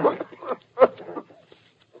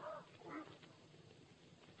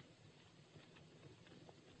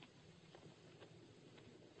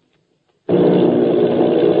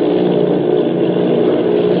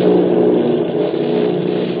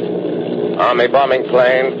 Army bombing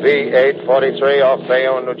plane P-843 off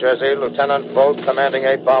Bayonne, New Jersey. Lieutenant Bolt, commanding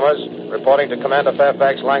 8 bombers, reporting to Commander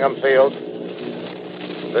Fairfax, Langham Field.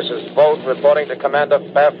 This is Bolt reporting to Commander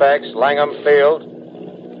Fairfax, Langham Field.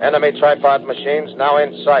 Enemy tripod machines now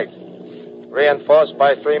in sight. Reinforced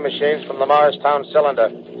by 3 machines from the Morristown cylinder.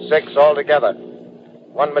 6 altogether.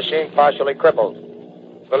 1 machine partially crippled.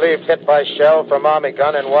 Believed hit by shell from Army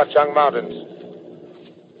gun in Watchung Mountains.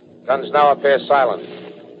 Guns now appear silent.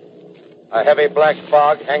 A heavy black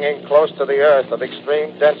fog hanging close to the earth of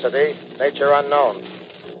extreme density, nature unknown.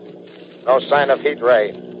 No sign of heat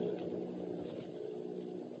ray.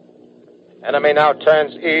 Enemy now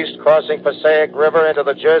turns east, crossing Passaic River into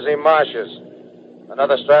the Jersey marshes.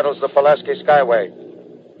 Another straddles the Pulaski Skyway.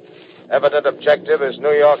 Evident objective is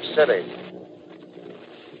New York City.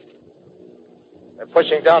 They're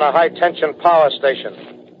pushing down a high-tension power station.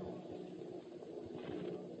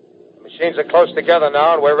 The machines are close together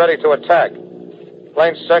now, and we're ready to attack.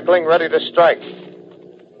 Planes circling, ready to strike.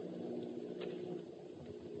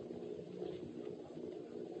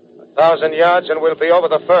 A 1,000 yards, and we'll be over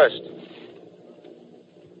the first.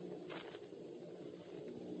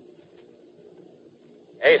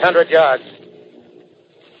 $800 yards.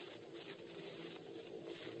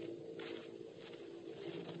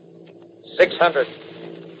 $600.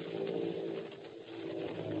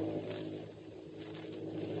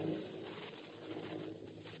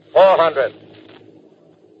 $400.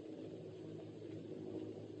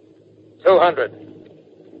 $200.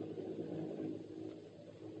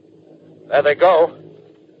 There they go.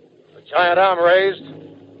 The giant arm raised.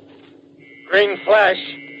 Green flash.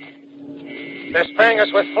 They're spraying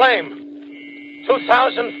us with flame.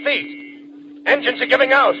 2,000 feet. Engines are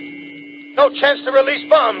giving out. No chance to release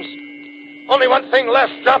bombs. Only one thing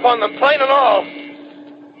left. Drop on them, plane and all.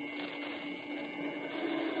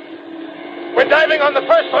 We're diving on the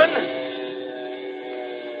first one.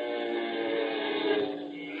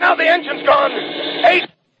 Now the engine's gone. 8.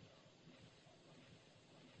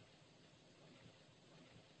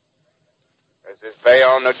 This is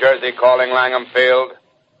Bayonne, New Jersey, calling Langham Field.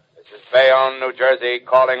 This is Bayonne, New Jersey,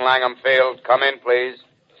 calling Langham Field. Come in, please.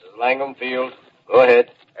 This is Langham Field. Go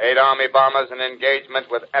ahead. 8 Army bombers in engagement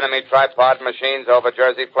with enemy tripod machines over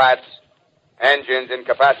Jersey Flats. Engines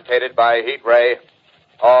incapacitated by heat ray.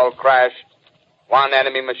 All crashed. 1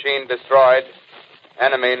 enemy machine destroyed.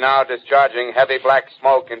 Enemy now discharging heavy black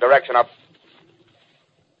smoke in direction of...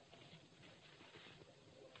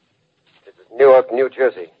 This is Newark, New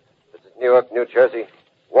Jersey. This is Newark, New Jersey.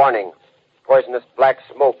 Warning. Poisonous black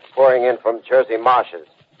smoke pouring in from Jersey marshes.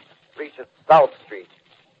 Reaches South Street.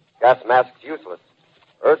 Gas masks useless.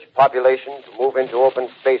 Urge population to move into open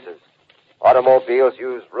spaces. Automobiles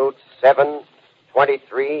use routes 7,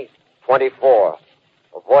 23, 24.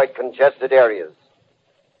 Avoid congested areas.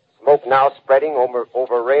 Smoke now spreading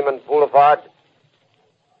over Raymond Boulevard.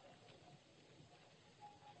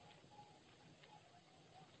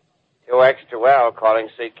 L calling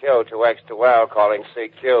CQ, 2X2L calling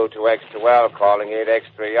CQ, 2X2L calling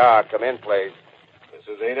 8X3R. Come in, please. This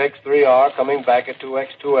is 8X3R coming back at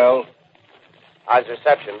 2X2L. How's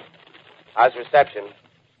reception? How's reception?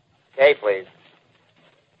 K, please.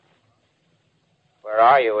 Where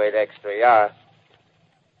are you, 8X3R?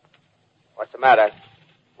 What's the matter?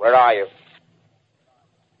 Where are you?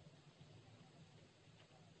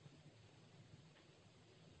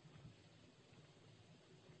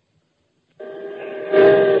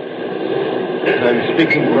 I'm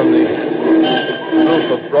speaking from the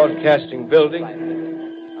roof of Broadcasting Building.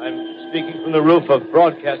 I'm speaking from the roof of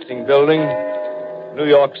Broadcasting Building, New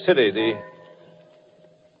York City. The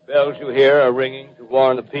bells you hear are ringing to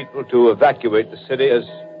warn the people to evacuate the city as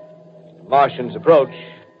the Martians approach.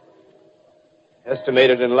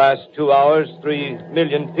 Estimated in the last 2 hours, 3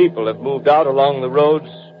 million people have moved out along the roads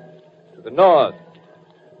to the north.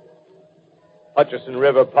 Hutchison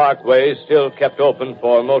River Parkway is still kept open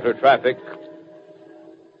for motor traffic.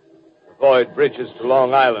 The void bridges to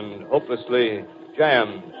Long Island hopelessly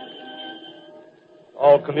jammed.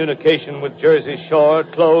 All communication with Jersey Shore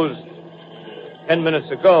closed 10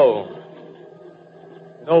 minutes ago.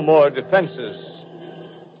 No more defenses.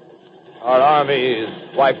 Our army is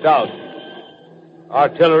wiped out.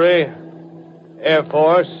 Artillery, Air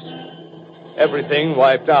Force, everything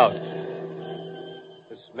wiped out.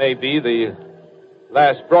 This may be the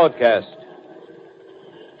last broadcast.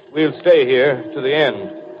 We'll stay here to the end.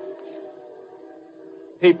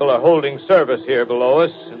 People are holding service here below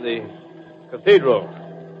us in the cathedral.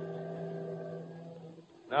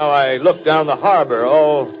 Now I look down the harbor,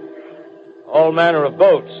 all manner of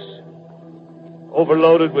boats,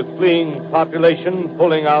 overloaded with fleeing population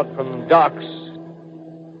pulling out from docks.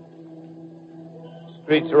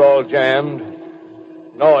 Streets are all jammed.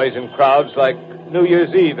 Noise and crowds like New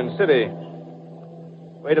Year's Eve in city.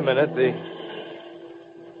 Wait a minute. The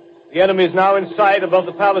enemy is now in sight above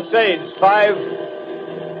the Palisades. Five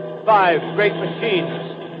great machines.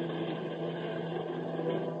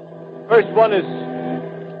 First one is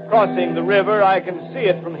crossing the river. I can see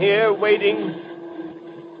it from here, wading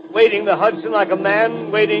the Hudson like a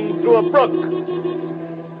man wading through a brook.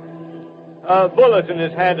 A bulletin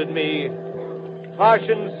is handed me.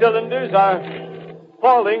 Martian cylinders are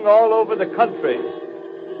falling all over the country.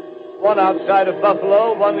 One outside of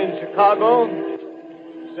Buffalo, one in Chicago,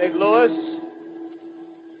 St. Louis.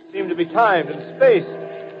 Seem to be timed and spaced.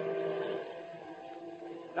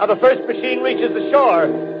 Now the first machine reaches the shore.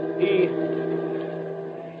 He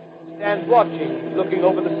stands watching, looking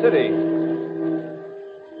over the city.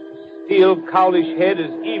 The steel cowlish head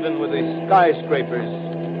is even with the skyscrapers.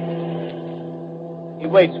 He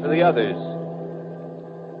waits for the others.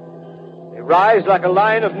 They rise like a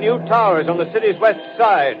line of new towers on the city's west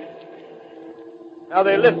side. Now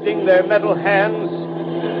they're lifting their metal hands.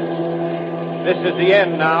 This is the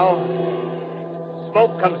end now.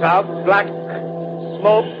 Smoke comes out, black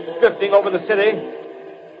smoke drifting over the city.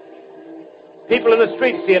 People in the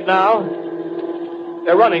streets see it now.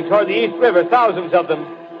 They're running toward the East River, thousands of them,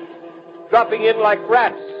 dropping in like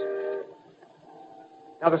rats.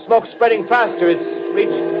 Now the smoke's spreading faster. It's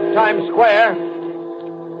reached Times Square.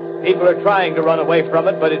 People are trying to run away from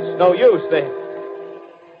it, but it's no use. They're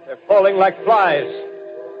falling like flies.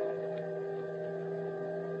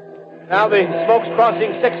 Now the smoke's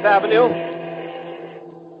crossing 6th Avenue.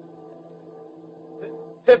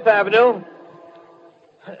 5th Avenue.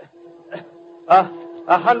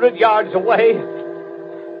 100 yards away.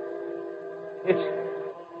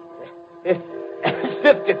 It's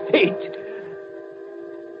 50 feet.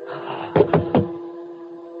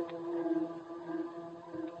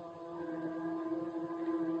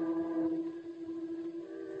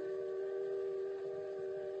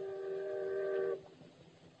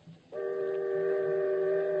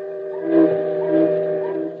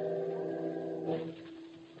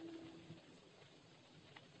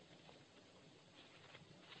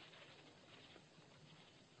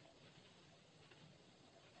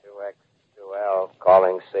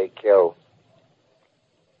 Calling CQ.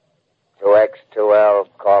 2X2L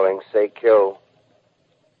calling CQ.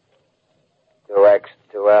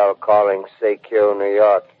 2X2L calling CQ, New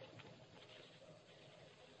York.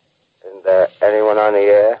 Isn't there anyone on the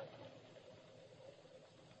air?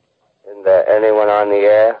 Isn't there anyone on the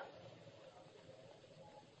air?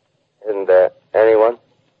 Isn't there anyone?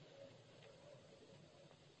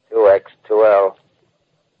 2X2L.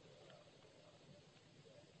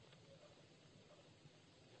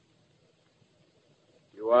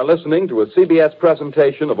 You are listening to a CBS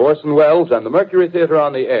presentation of Orson Welles and the Mercury Theater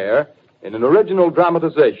on the Air in an original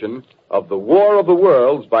dramatization of The War of the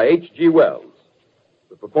Worlds by H.G. Wells.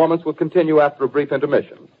 The performance will continue after a brief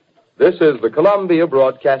intermission. This is the Columbia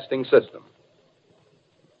Broadcasting System.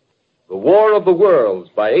 The War of the Worlds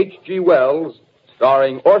by H.G. Wells,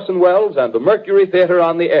 starring Orson Welles and the Mercury Theater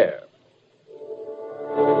on the Air.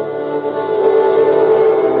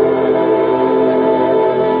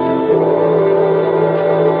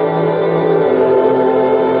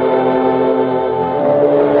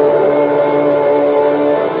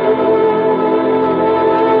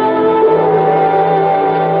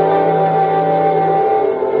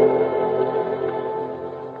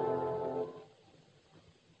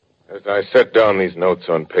 I set down these notes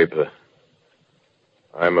on paper.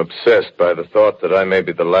 I'm obsessed by the thought that I may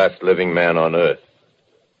be the last living man on Earth.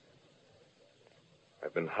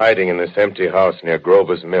 I've been hiding in this empty house near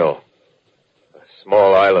Grover's Mill. A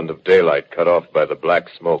small island of daylight cut off by the black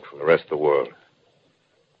smoke from the rest of the world.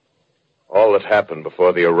 All that happened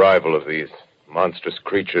before the arrival of these monstrous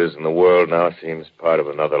creatures in the world now seems part of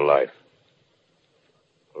another life.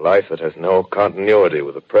 A life that has no continuity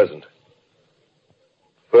with the present.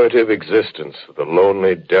 Furtive existence of the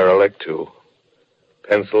lonely derelict who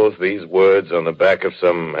pencils these words on the back of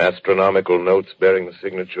some astronomical notes bearing the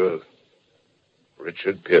signature of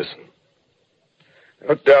Richard Pearson. I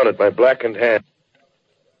look down at my blackened hand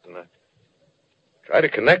and I try to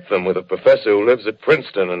connect them with a professor who lives at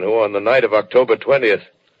Princeton and who, on the night of October 20th,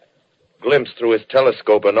 glimpsed through his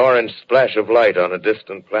telescope an orange splash of light on a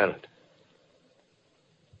distant planet.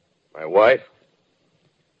 My wife,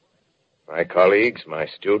 my colleagues, my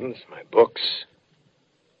students, my books,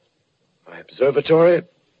 my observatory,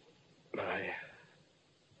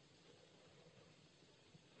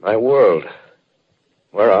 my world.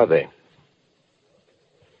 Where are they?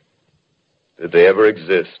 Did they ever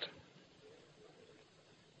exist?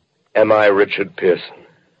 Am I Richard Pearson?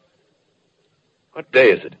 What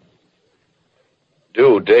day is it?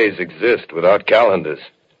 Do days exist without calendars?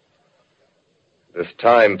 Does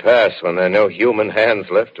time pass when there are no human hands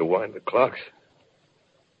left to wind the clocks?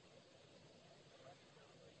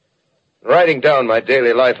 Writing down my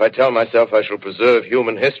daily life, I tell myself I shall preserve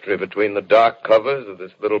human history between the dark covers of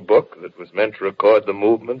this little book that was meant to record the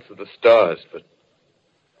movements of the stars. But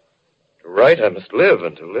to write, I must live,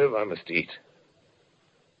 and to live, I must eat.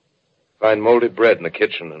 Find moldy bread in the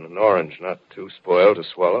kitchen and an orange not too spoiled to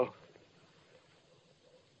swallow.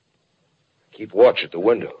 Keep watch at the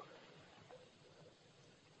window.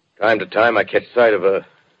 Time to time, I catch sight of a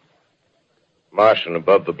Martian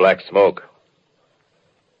above the black smoke.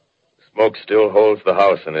 The smoke still holds the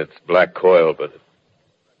house in its black coil, but at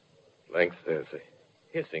length there's a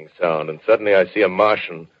hissing sound, and suddenly I see a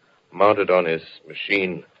Martian mounted on his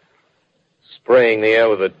machine, spraying the air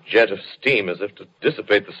with a jet of steam as if to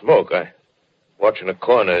dissipate the smoke. I watch in a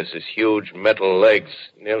corner as his huge metal legs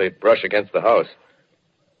nearly brush against the house.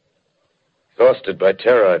 Exhausted by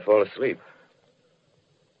terror, I fall asleep.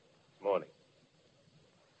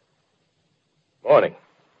 Morning.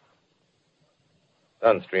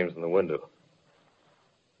 Sun streams in the window.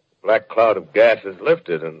 The black cloud of gas is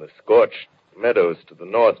lifted, and the scorched meadows to the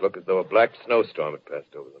north look as though a black snowstorm had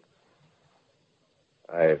passed over them.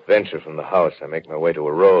 I venture from the house. I make my way to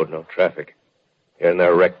a road, no traffic. Here and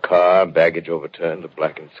there, a wrecked car, baggage overturned, a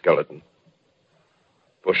blackened skeleton.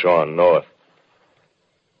 Push on north.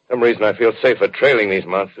 For some reason, I feel safer trailing these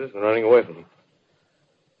monsters than running away from them.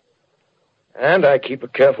 And I keep a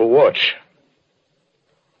careful watch.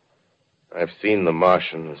 I've seen the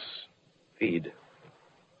Martians feed.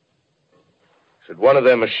 Should one of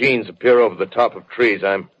their machines appear over the top of trees,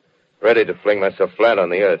 I'm ready to fling myself flat on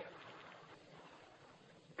the earth.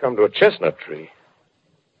 Come to a chestnut tree.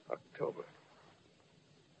 October.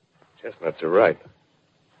 Chestnuts are ripe.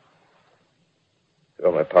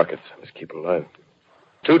 Fill my pockets. I must keep alive.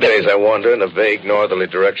 2 days I wander in a vague northerly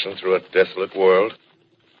direction through a desolate world.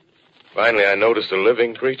 Finally, I notice a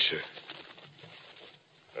living creature.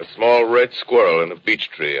 A small red squirrel in a beech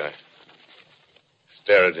tree. I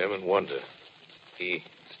stare at him and wonder. He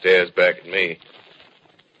stares back at me.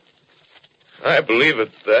 I believe at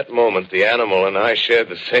that moment the animal and I shared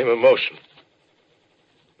the same emotion.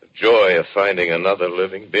 The joy of finding another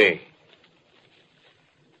living being.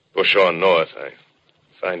 Push on north. I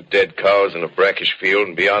find dead cows in a brackish field,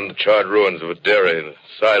 and beyond the charred ruins of a dairy, the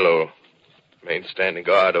silo remains standing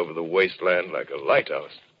guard over the wasteland like a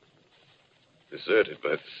lighthouse. Deserted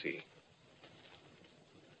by the sea.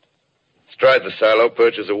 Astride the silo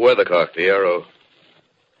perches a weathercock. The arrow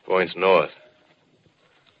points north.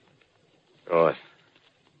 North.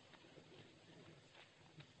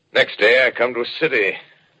 Next day, I come to a city.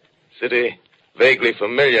 City vaguely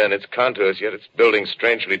familiar in its contours, yet its buildings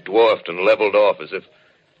strangely dwarfed and leveled off as if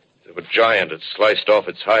a giant had sliced off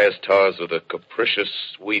its highest towers with a capricious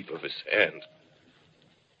sweep of his hand.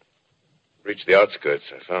 Reached the outskirts,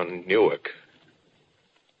 I found Newark.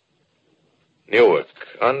 Newark,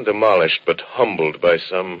 undemolished but humbled by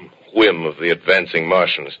some whim of the advancing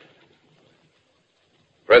Martians.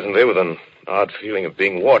 Presently, with an odd feeling of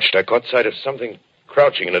being watched, I caught sight of something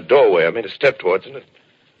crouching in a doorway. I made a step towards it, and it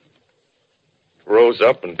rose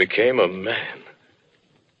up and became a man.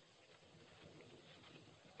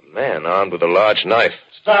 A man armed with a large knife.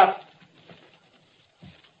 Stop!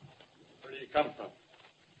 Where do you come from?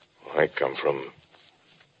 I come from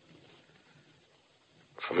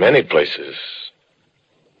many places.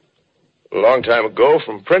 A long time ago,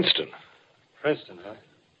 from Princeton. Princeton, huh?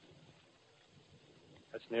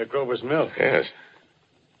 That's near Grover's Mill. Yes.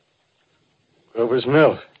 Grover's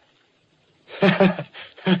Mill.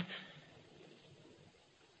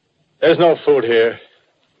 There's no food here.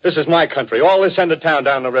 This is my country. All this end of town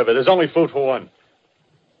down the river. There's only food for one.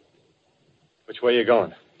 Which way are you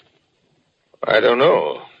going? I don't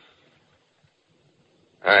know.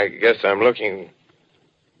 I guess I'm looking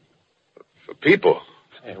for people.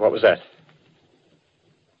 Hey, what was that?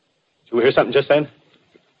 Did you hear something just then?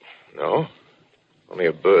 No. Only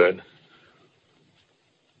a bird.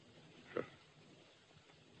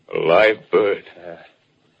 A live bird.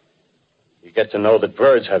 You get to know that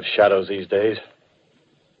birds have shadows these days.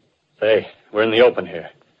 Say, we're in the open here.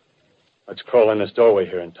 Let's crawl in this doorway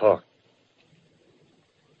here and talk.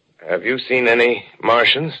 Have you seen any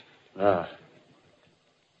Martians? No.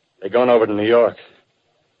 They're going over to New York.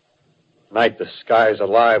 Tonight, the sky's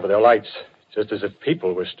alive with their lights, just as if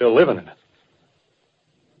people were still living in it.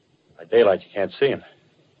 By daylight, you can't see them.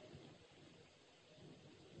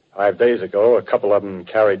 5 days ago, a couple of them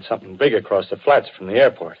carried something big across the flats from the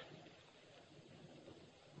airport.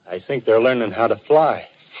 I think they're learning how to fly.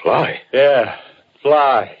 Fly? Yeah,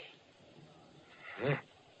 fly.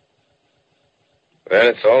 Then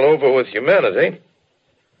it's all over with humanity.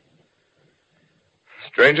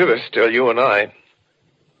 Stranger, there's still you and I.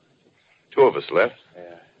 2 of us left.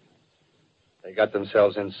 Yeah. They got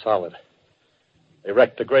themselves in solid. They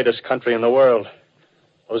wrecked the greatest country in the world.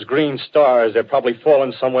 Those green stars, they're probably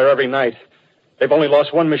falling somewhere every night. They've only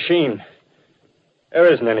lost one machine.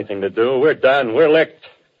 There isn't anything to do. We're done. We're licked.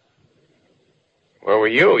 Where were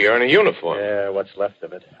you? You're in a uniform. Yeah, what's left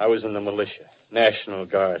of it. I was in the militia. National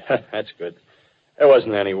Guard. That's good. There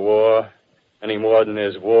wasn't any war. Any more than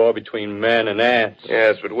there's war between men and ants.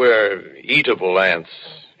 Yes, but we're eatable ants.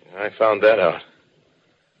 I found that out.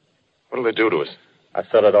 What'll they do to us? I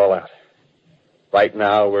thought it all out. Right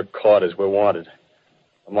now, we're caught as we're wanted.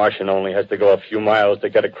 A Martian only has to go a few miles to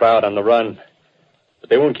get a crowd on the run.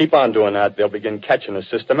 But they won't keep on doing that. They'll begin catching us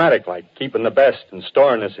systematic, like keeping the best and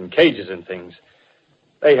storing us in cages and things.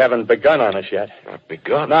 They haven't begun on us yet. Not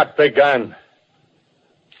begun? Not begun.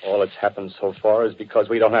 All that's happened so far is because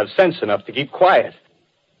we don't have sense enough to keep quiet.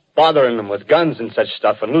 Bothering them with guns and such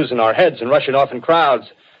stuff and losing our heads and rushing off in crowds.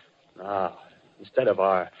 No, instead of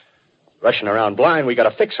our rushing around blind, we got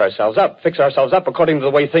to fix ourselves up. Fix ourselves up according to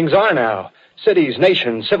the way things are now. Cities,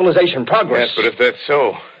 nations, civilization, progress. Yes, but if that's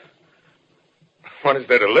so, what is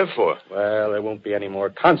there to live for? Well, there won't be any more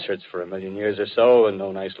concerts for 1,000,000 years or so and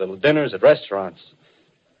no nice little dinners at restaurants.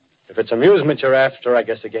 If it's amusement you're after, I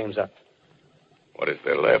guess the game's up. What is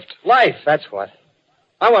there left? Life, that's what.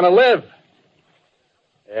 I want to live.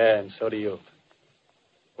 Yeah, and so do you.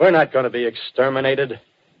 We're not going to be exterminated.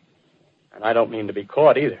 And I don't mean to be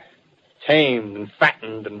caught either. Tamed and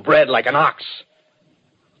fattened and bred like an ox.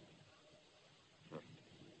 What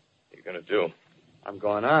are you going to do? I'm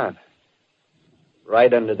going on.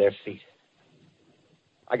 Right under their feet.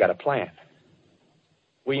 I got a plan.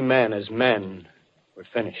 We men as men, we're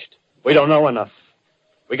finished. We don't know enough.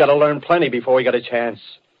 We got to learn plenty before we get a chance.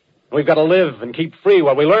 We've got to live and keep free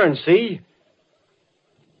while we learn, see?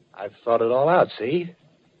 I've thought it all out, see?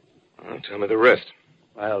 Well, tell me the rest.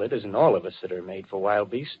 Well, it isn't all of us that are made for wild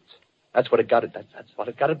beasts. That's what it got to. That's what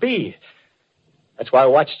it got to be. That's why I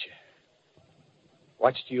watched you.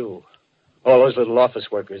 Watched you. All those little office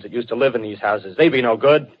workers that used to live in these houses. They be no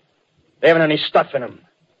good. They haven't any stuff in them.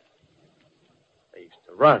 They used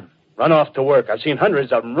to run off to work. I've seen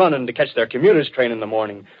hundreds of them running to catch their commuter's train in the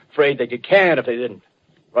morning, afraid they'd get canned if they didn't.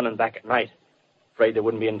 Running back at night, afraid they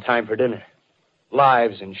wouldn't be in time for dinner.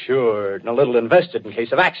 Lives insured and a little invested in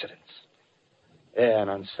case of accidents. Yeah, and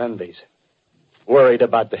on Sundays, worried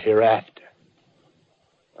about the hereafter.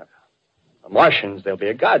 Well, the Martians, they'll be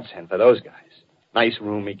a godsend for those guys. Nice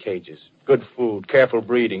roomy cages, good food, careful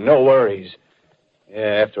breeding, no worries.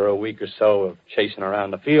 Yeah, after a week or so of chasing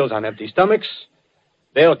around the fields on empty stomachs,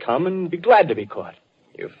 they'll come and be glad to be caught.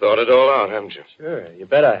 You've thought it all out, haven't you? Sure, you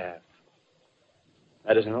bet I have.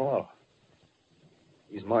 That isn't all.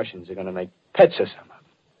 These Martians are going to make pets of some of them.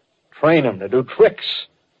 Train them to do tricks.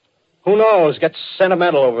 Who knows, get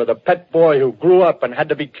sentimental over the pet boy who grew up and had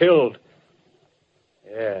to be killed.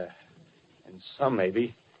 Yeah, and some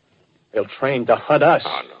maybe, they'll train to hunt us.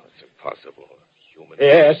 Oh, no, it's impossible. Human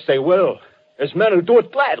Yes, they will. There's men who do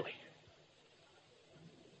it gladly.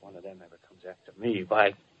 If one of them ever comes after me, why...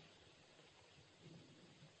 In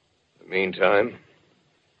the meantime,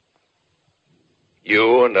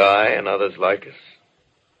 you and I and others like us,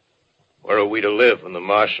 where are we to live when the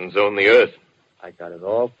Martians own the Earth? I got it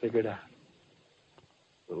all figured out.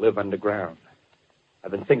 We'll live underground. I've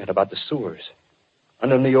been thinking about the sewers.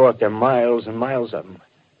 Under New York, there are miles and miles of them.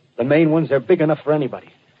 The main ones, they're big enough for anybody.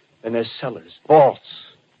 Then there's cellars, vaults,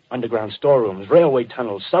 underground storerooms, railway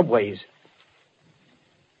tunnels, subways.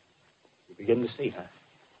 Begin to see, huh?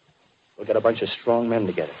 We'll get a bunch of strong men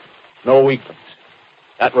together. No weaklings.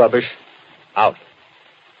 That rubbish, out.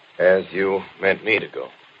 As you meant me to go.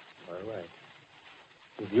 All right.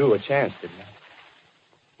 Give you a chance, didn't I?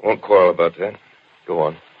 Won't quarrel about that. Go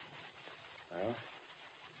on. Well,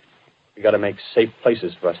 we got to make safe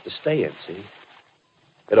places for us to stay in, see?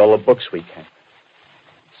 Get all the books we can.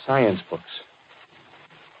 Science books.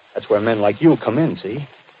 That's where men like you come in, see?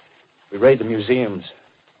 We raid the museums.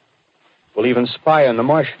 We'll even spy on the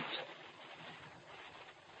Martians.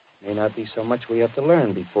 May not be so much we have to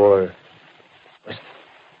learn before... Listen.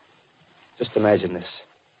 Just imagine this.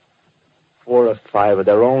 4 or 5 of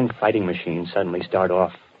their own fighting machines suddenly start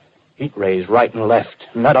off. Heat rays right and left.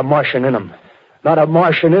 Not a Martian in them. Not a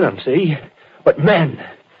Martian in them, see? But men.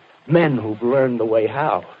 Men who've learned the way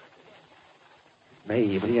how. May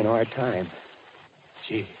even be in our time.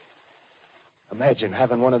 Gee. Imagine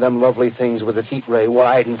having one of them lovely things with a heat ray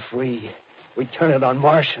wide and free. We'd turn it on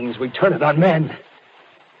Martians. We'd turn it on men.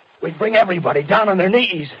 We'd bring everybody down on their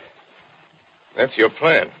knees. That's your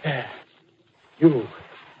plan. Yeah. You,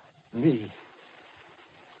 me,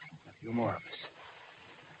 a few more of us.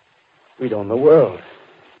 We'd own the world.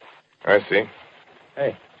 I see.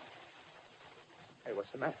 Hey. Hey, what's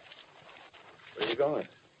the matter? Where are you going?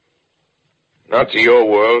 Not to your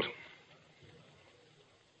world.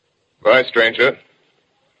 Bye, stranger.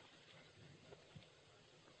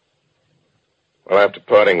 Well, after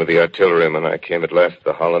parting with the artilleryman, I came at last to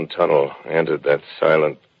the Holland Tunnel, entered that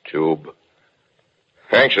silent tube.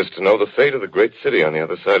 Anxious to know the fate of the great city on the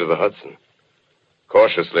other side of the Hudson.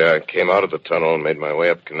 Cautiously, I came out of the tunnel and made my way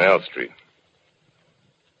up Canal Street.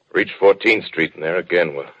 Reached 14th Street, and there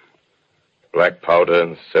again were black powder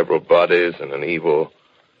and several bodies and an evil,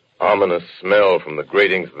 ominous smell from the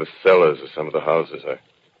gratings of the cellars of some of the houses. I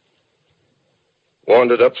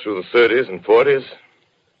wandered up through the 30s and 40s,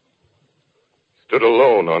 stood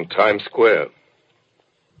alone on Times Square.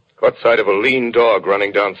 Caught sight of a lean dog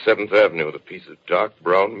running down 7th Avenue with a piece of dark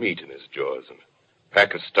brown meat in his jaws and a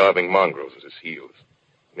pack of starving mongrels at his heels.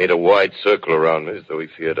 Made a wide circle around me as though he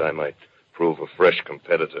feared I might prove a fresh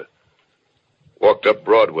competitor. Walked up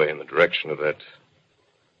Broadway in the direction of that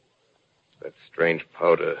strange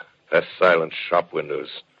powder, past silent shop windows,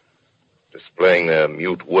 displaying their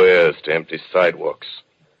mute wares to empty sidewalks.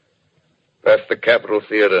 Past the Capitol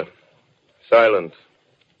Theater, silent,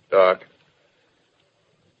 dark.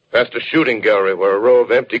 Past a shooting gallery where a row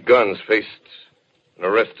of empty guns faced an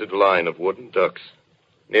arrested line of wooden ducks.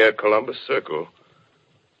 Near Columbus Circle,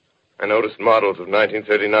 I noticed models of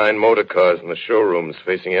 1939 motor cars in the showrooms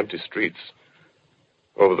facing empty streets.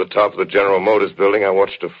 Over the top of the General Motors building, I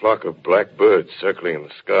watched a flock of black birds circling in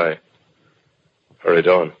the sky. Hurried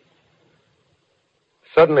on.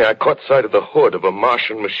 Suddenly, I caught sight of the hood of a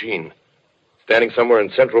Martian machine, standing somewhere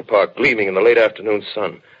in Central Park, gleaming in the late afternoon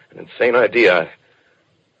sun. An insane idea.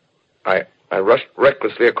 I rushed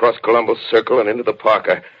recklessly across Columbus Circle and into the park.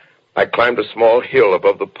 I climbed a small hill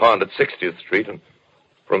above the pond at 60th Street, and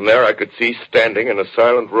from there I could see standing in a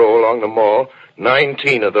silent row along the mall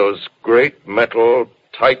 19 of those great metal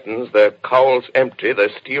titans, their cowls empty, their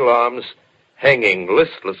steel arms hanging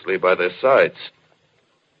listlessly by their sides.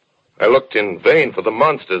 I looked in vain for the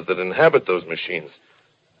monsters that inhabit those machines.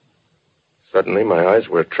 Suddenly, my eyes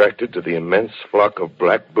were attracted to the immense flock of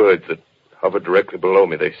black birds that hovered directly below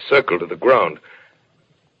me. They circled to the ground.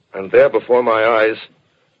 And there before my eyes,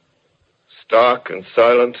 stark and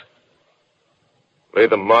silent, lay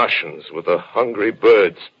the Martians with the hungry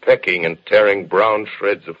birds pecking and tearing brown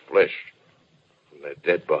shreds of flesh from their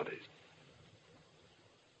dead bodies.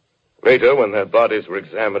 Later, when their bodies were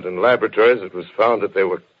examined in laboratories, it was found that they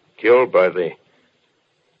were killed by the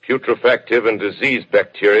putrefactive and disease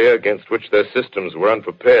bacteria against which their systems were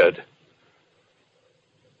unprepared.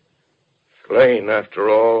 Slain, after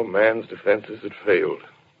all, man's defenses had failed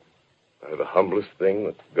by the humblest thing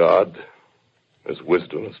that God, His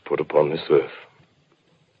wisdom, has put upon this earth.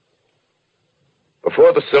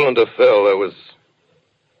 Before the cylinder fell, there was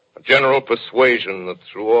a general persuasion that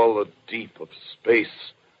through all the deep of space,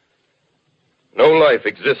 no life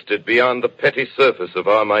existed beyond the petty surface of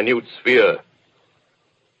our minute sphere.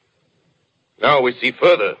 Now we see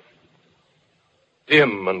further.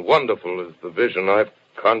 Dim and wonderful is the vision I've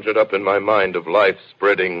conjured up in my mind of life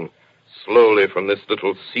spreading slowly from this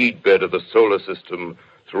little seedbed of the solar system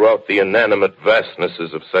throughout the inanimate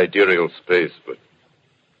vastnesses of sidereal space. But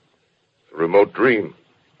a remote dream,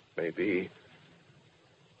 maybe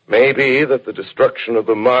that the destruction of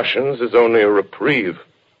the Martians is only a reprieve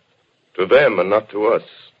to them and not to us.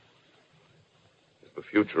 Is the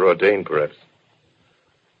future ordained, perhaps?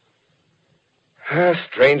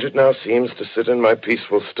 Strange it now seems to sit in my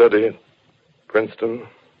peaceful study, Princeton,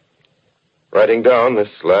 writing down this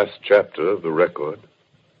last chapter of the record,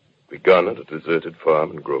 begun at a deserted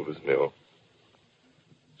farm in Grover's Mill.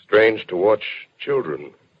 Strange to watch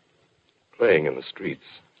children playing in the streets.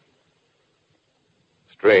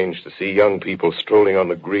 Strange to see young people strolling on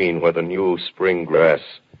the green where the new spring grass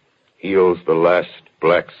heals the last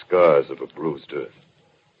black scars of a bruised earth.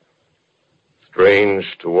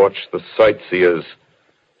 Strange to watch the sightseers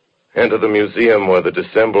enter the museum where the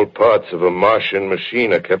dissembled parts of a Martian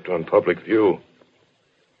machine are kept on public view.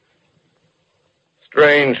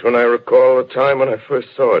 Strange when I recall the time when I first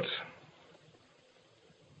saw it.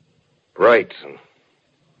 Bright and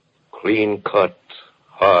clean-cut,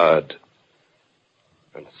 hard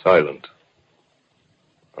and silent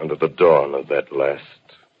under the dawn of that last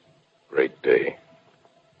great day.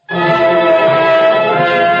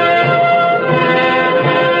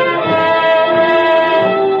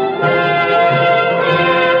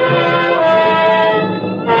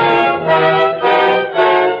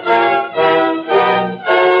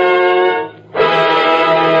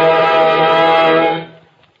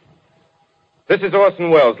 This is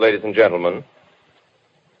Orson Welles, ladies and gentlemen.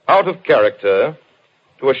 Out of character,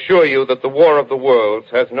 to assure you that the War of the Worlds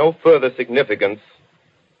has no further significance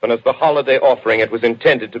than as the holiday offering it was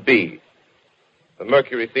intended to be. The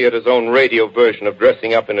Mercury Theater's own radio version of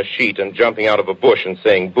dressing up in a sheet and jumping out of a bush and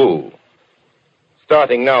saying boo.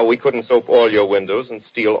 Starting now, we couldn't soap all your windows and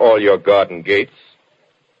steal all your garden gates.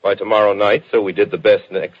 By tomorrow night, so we did the best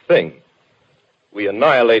next thing. We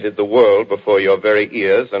annihilated the world before your very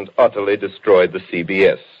ears and utterly destroyed the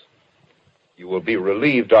CBS. You will be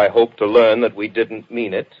relieved, I hope, to learn that we didn't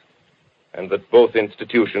mean it, and that both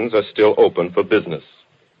institutions are still open for business.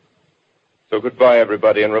 So goodbye,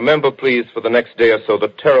 everybody, and remember, please, for the next day or so, the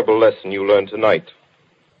terrible lesson you learned tonight.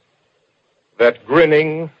 That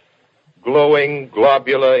grinning, glowing,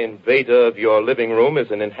 globular invader of your living room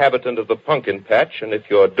is an inhabitant of the pumpkin patch, and if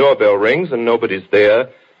your doorbell rings and nobody's there,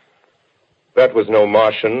 that was no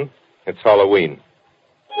Martian. It's Halloween.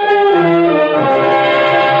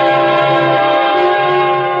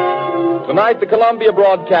 Tonight, the Columbia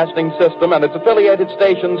Broadcasting System and its affiliated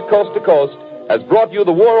stations coast to coast has brought you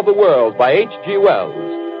The War of the Worlds by H.G. Wells,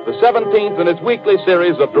 the 17th in its weekly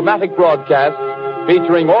series of dramatic broadcasts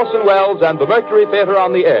featuring Orson Welles and the Mercury Theater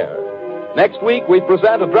on the air. Next week, we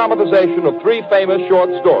present a dramatization of 3 famous short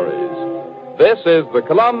stories. This is the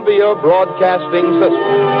Columbia Broadcasting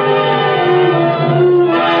System.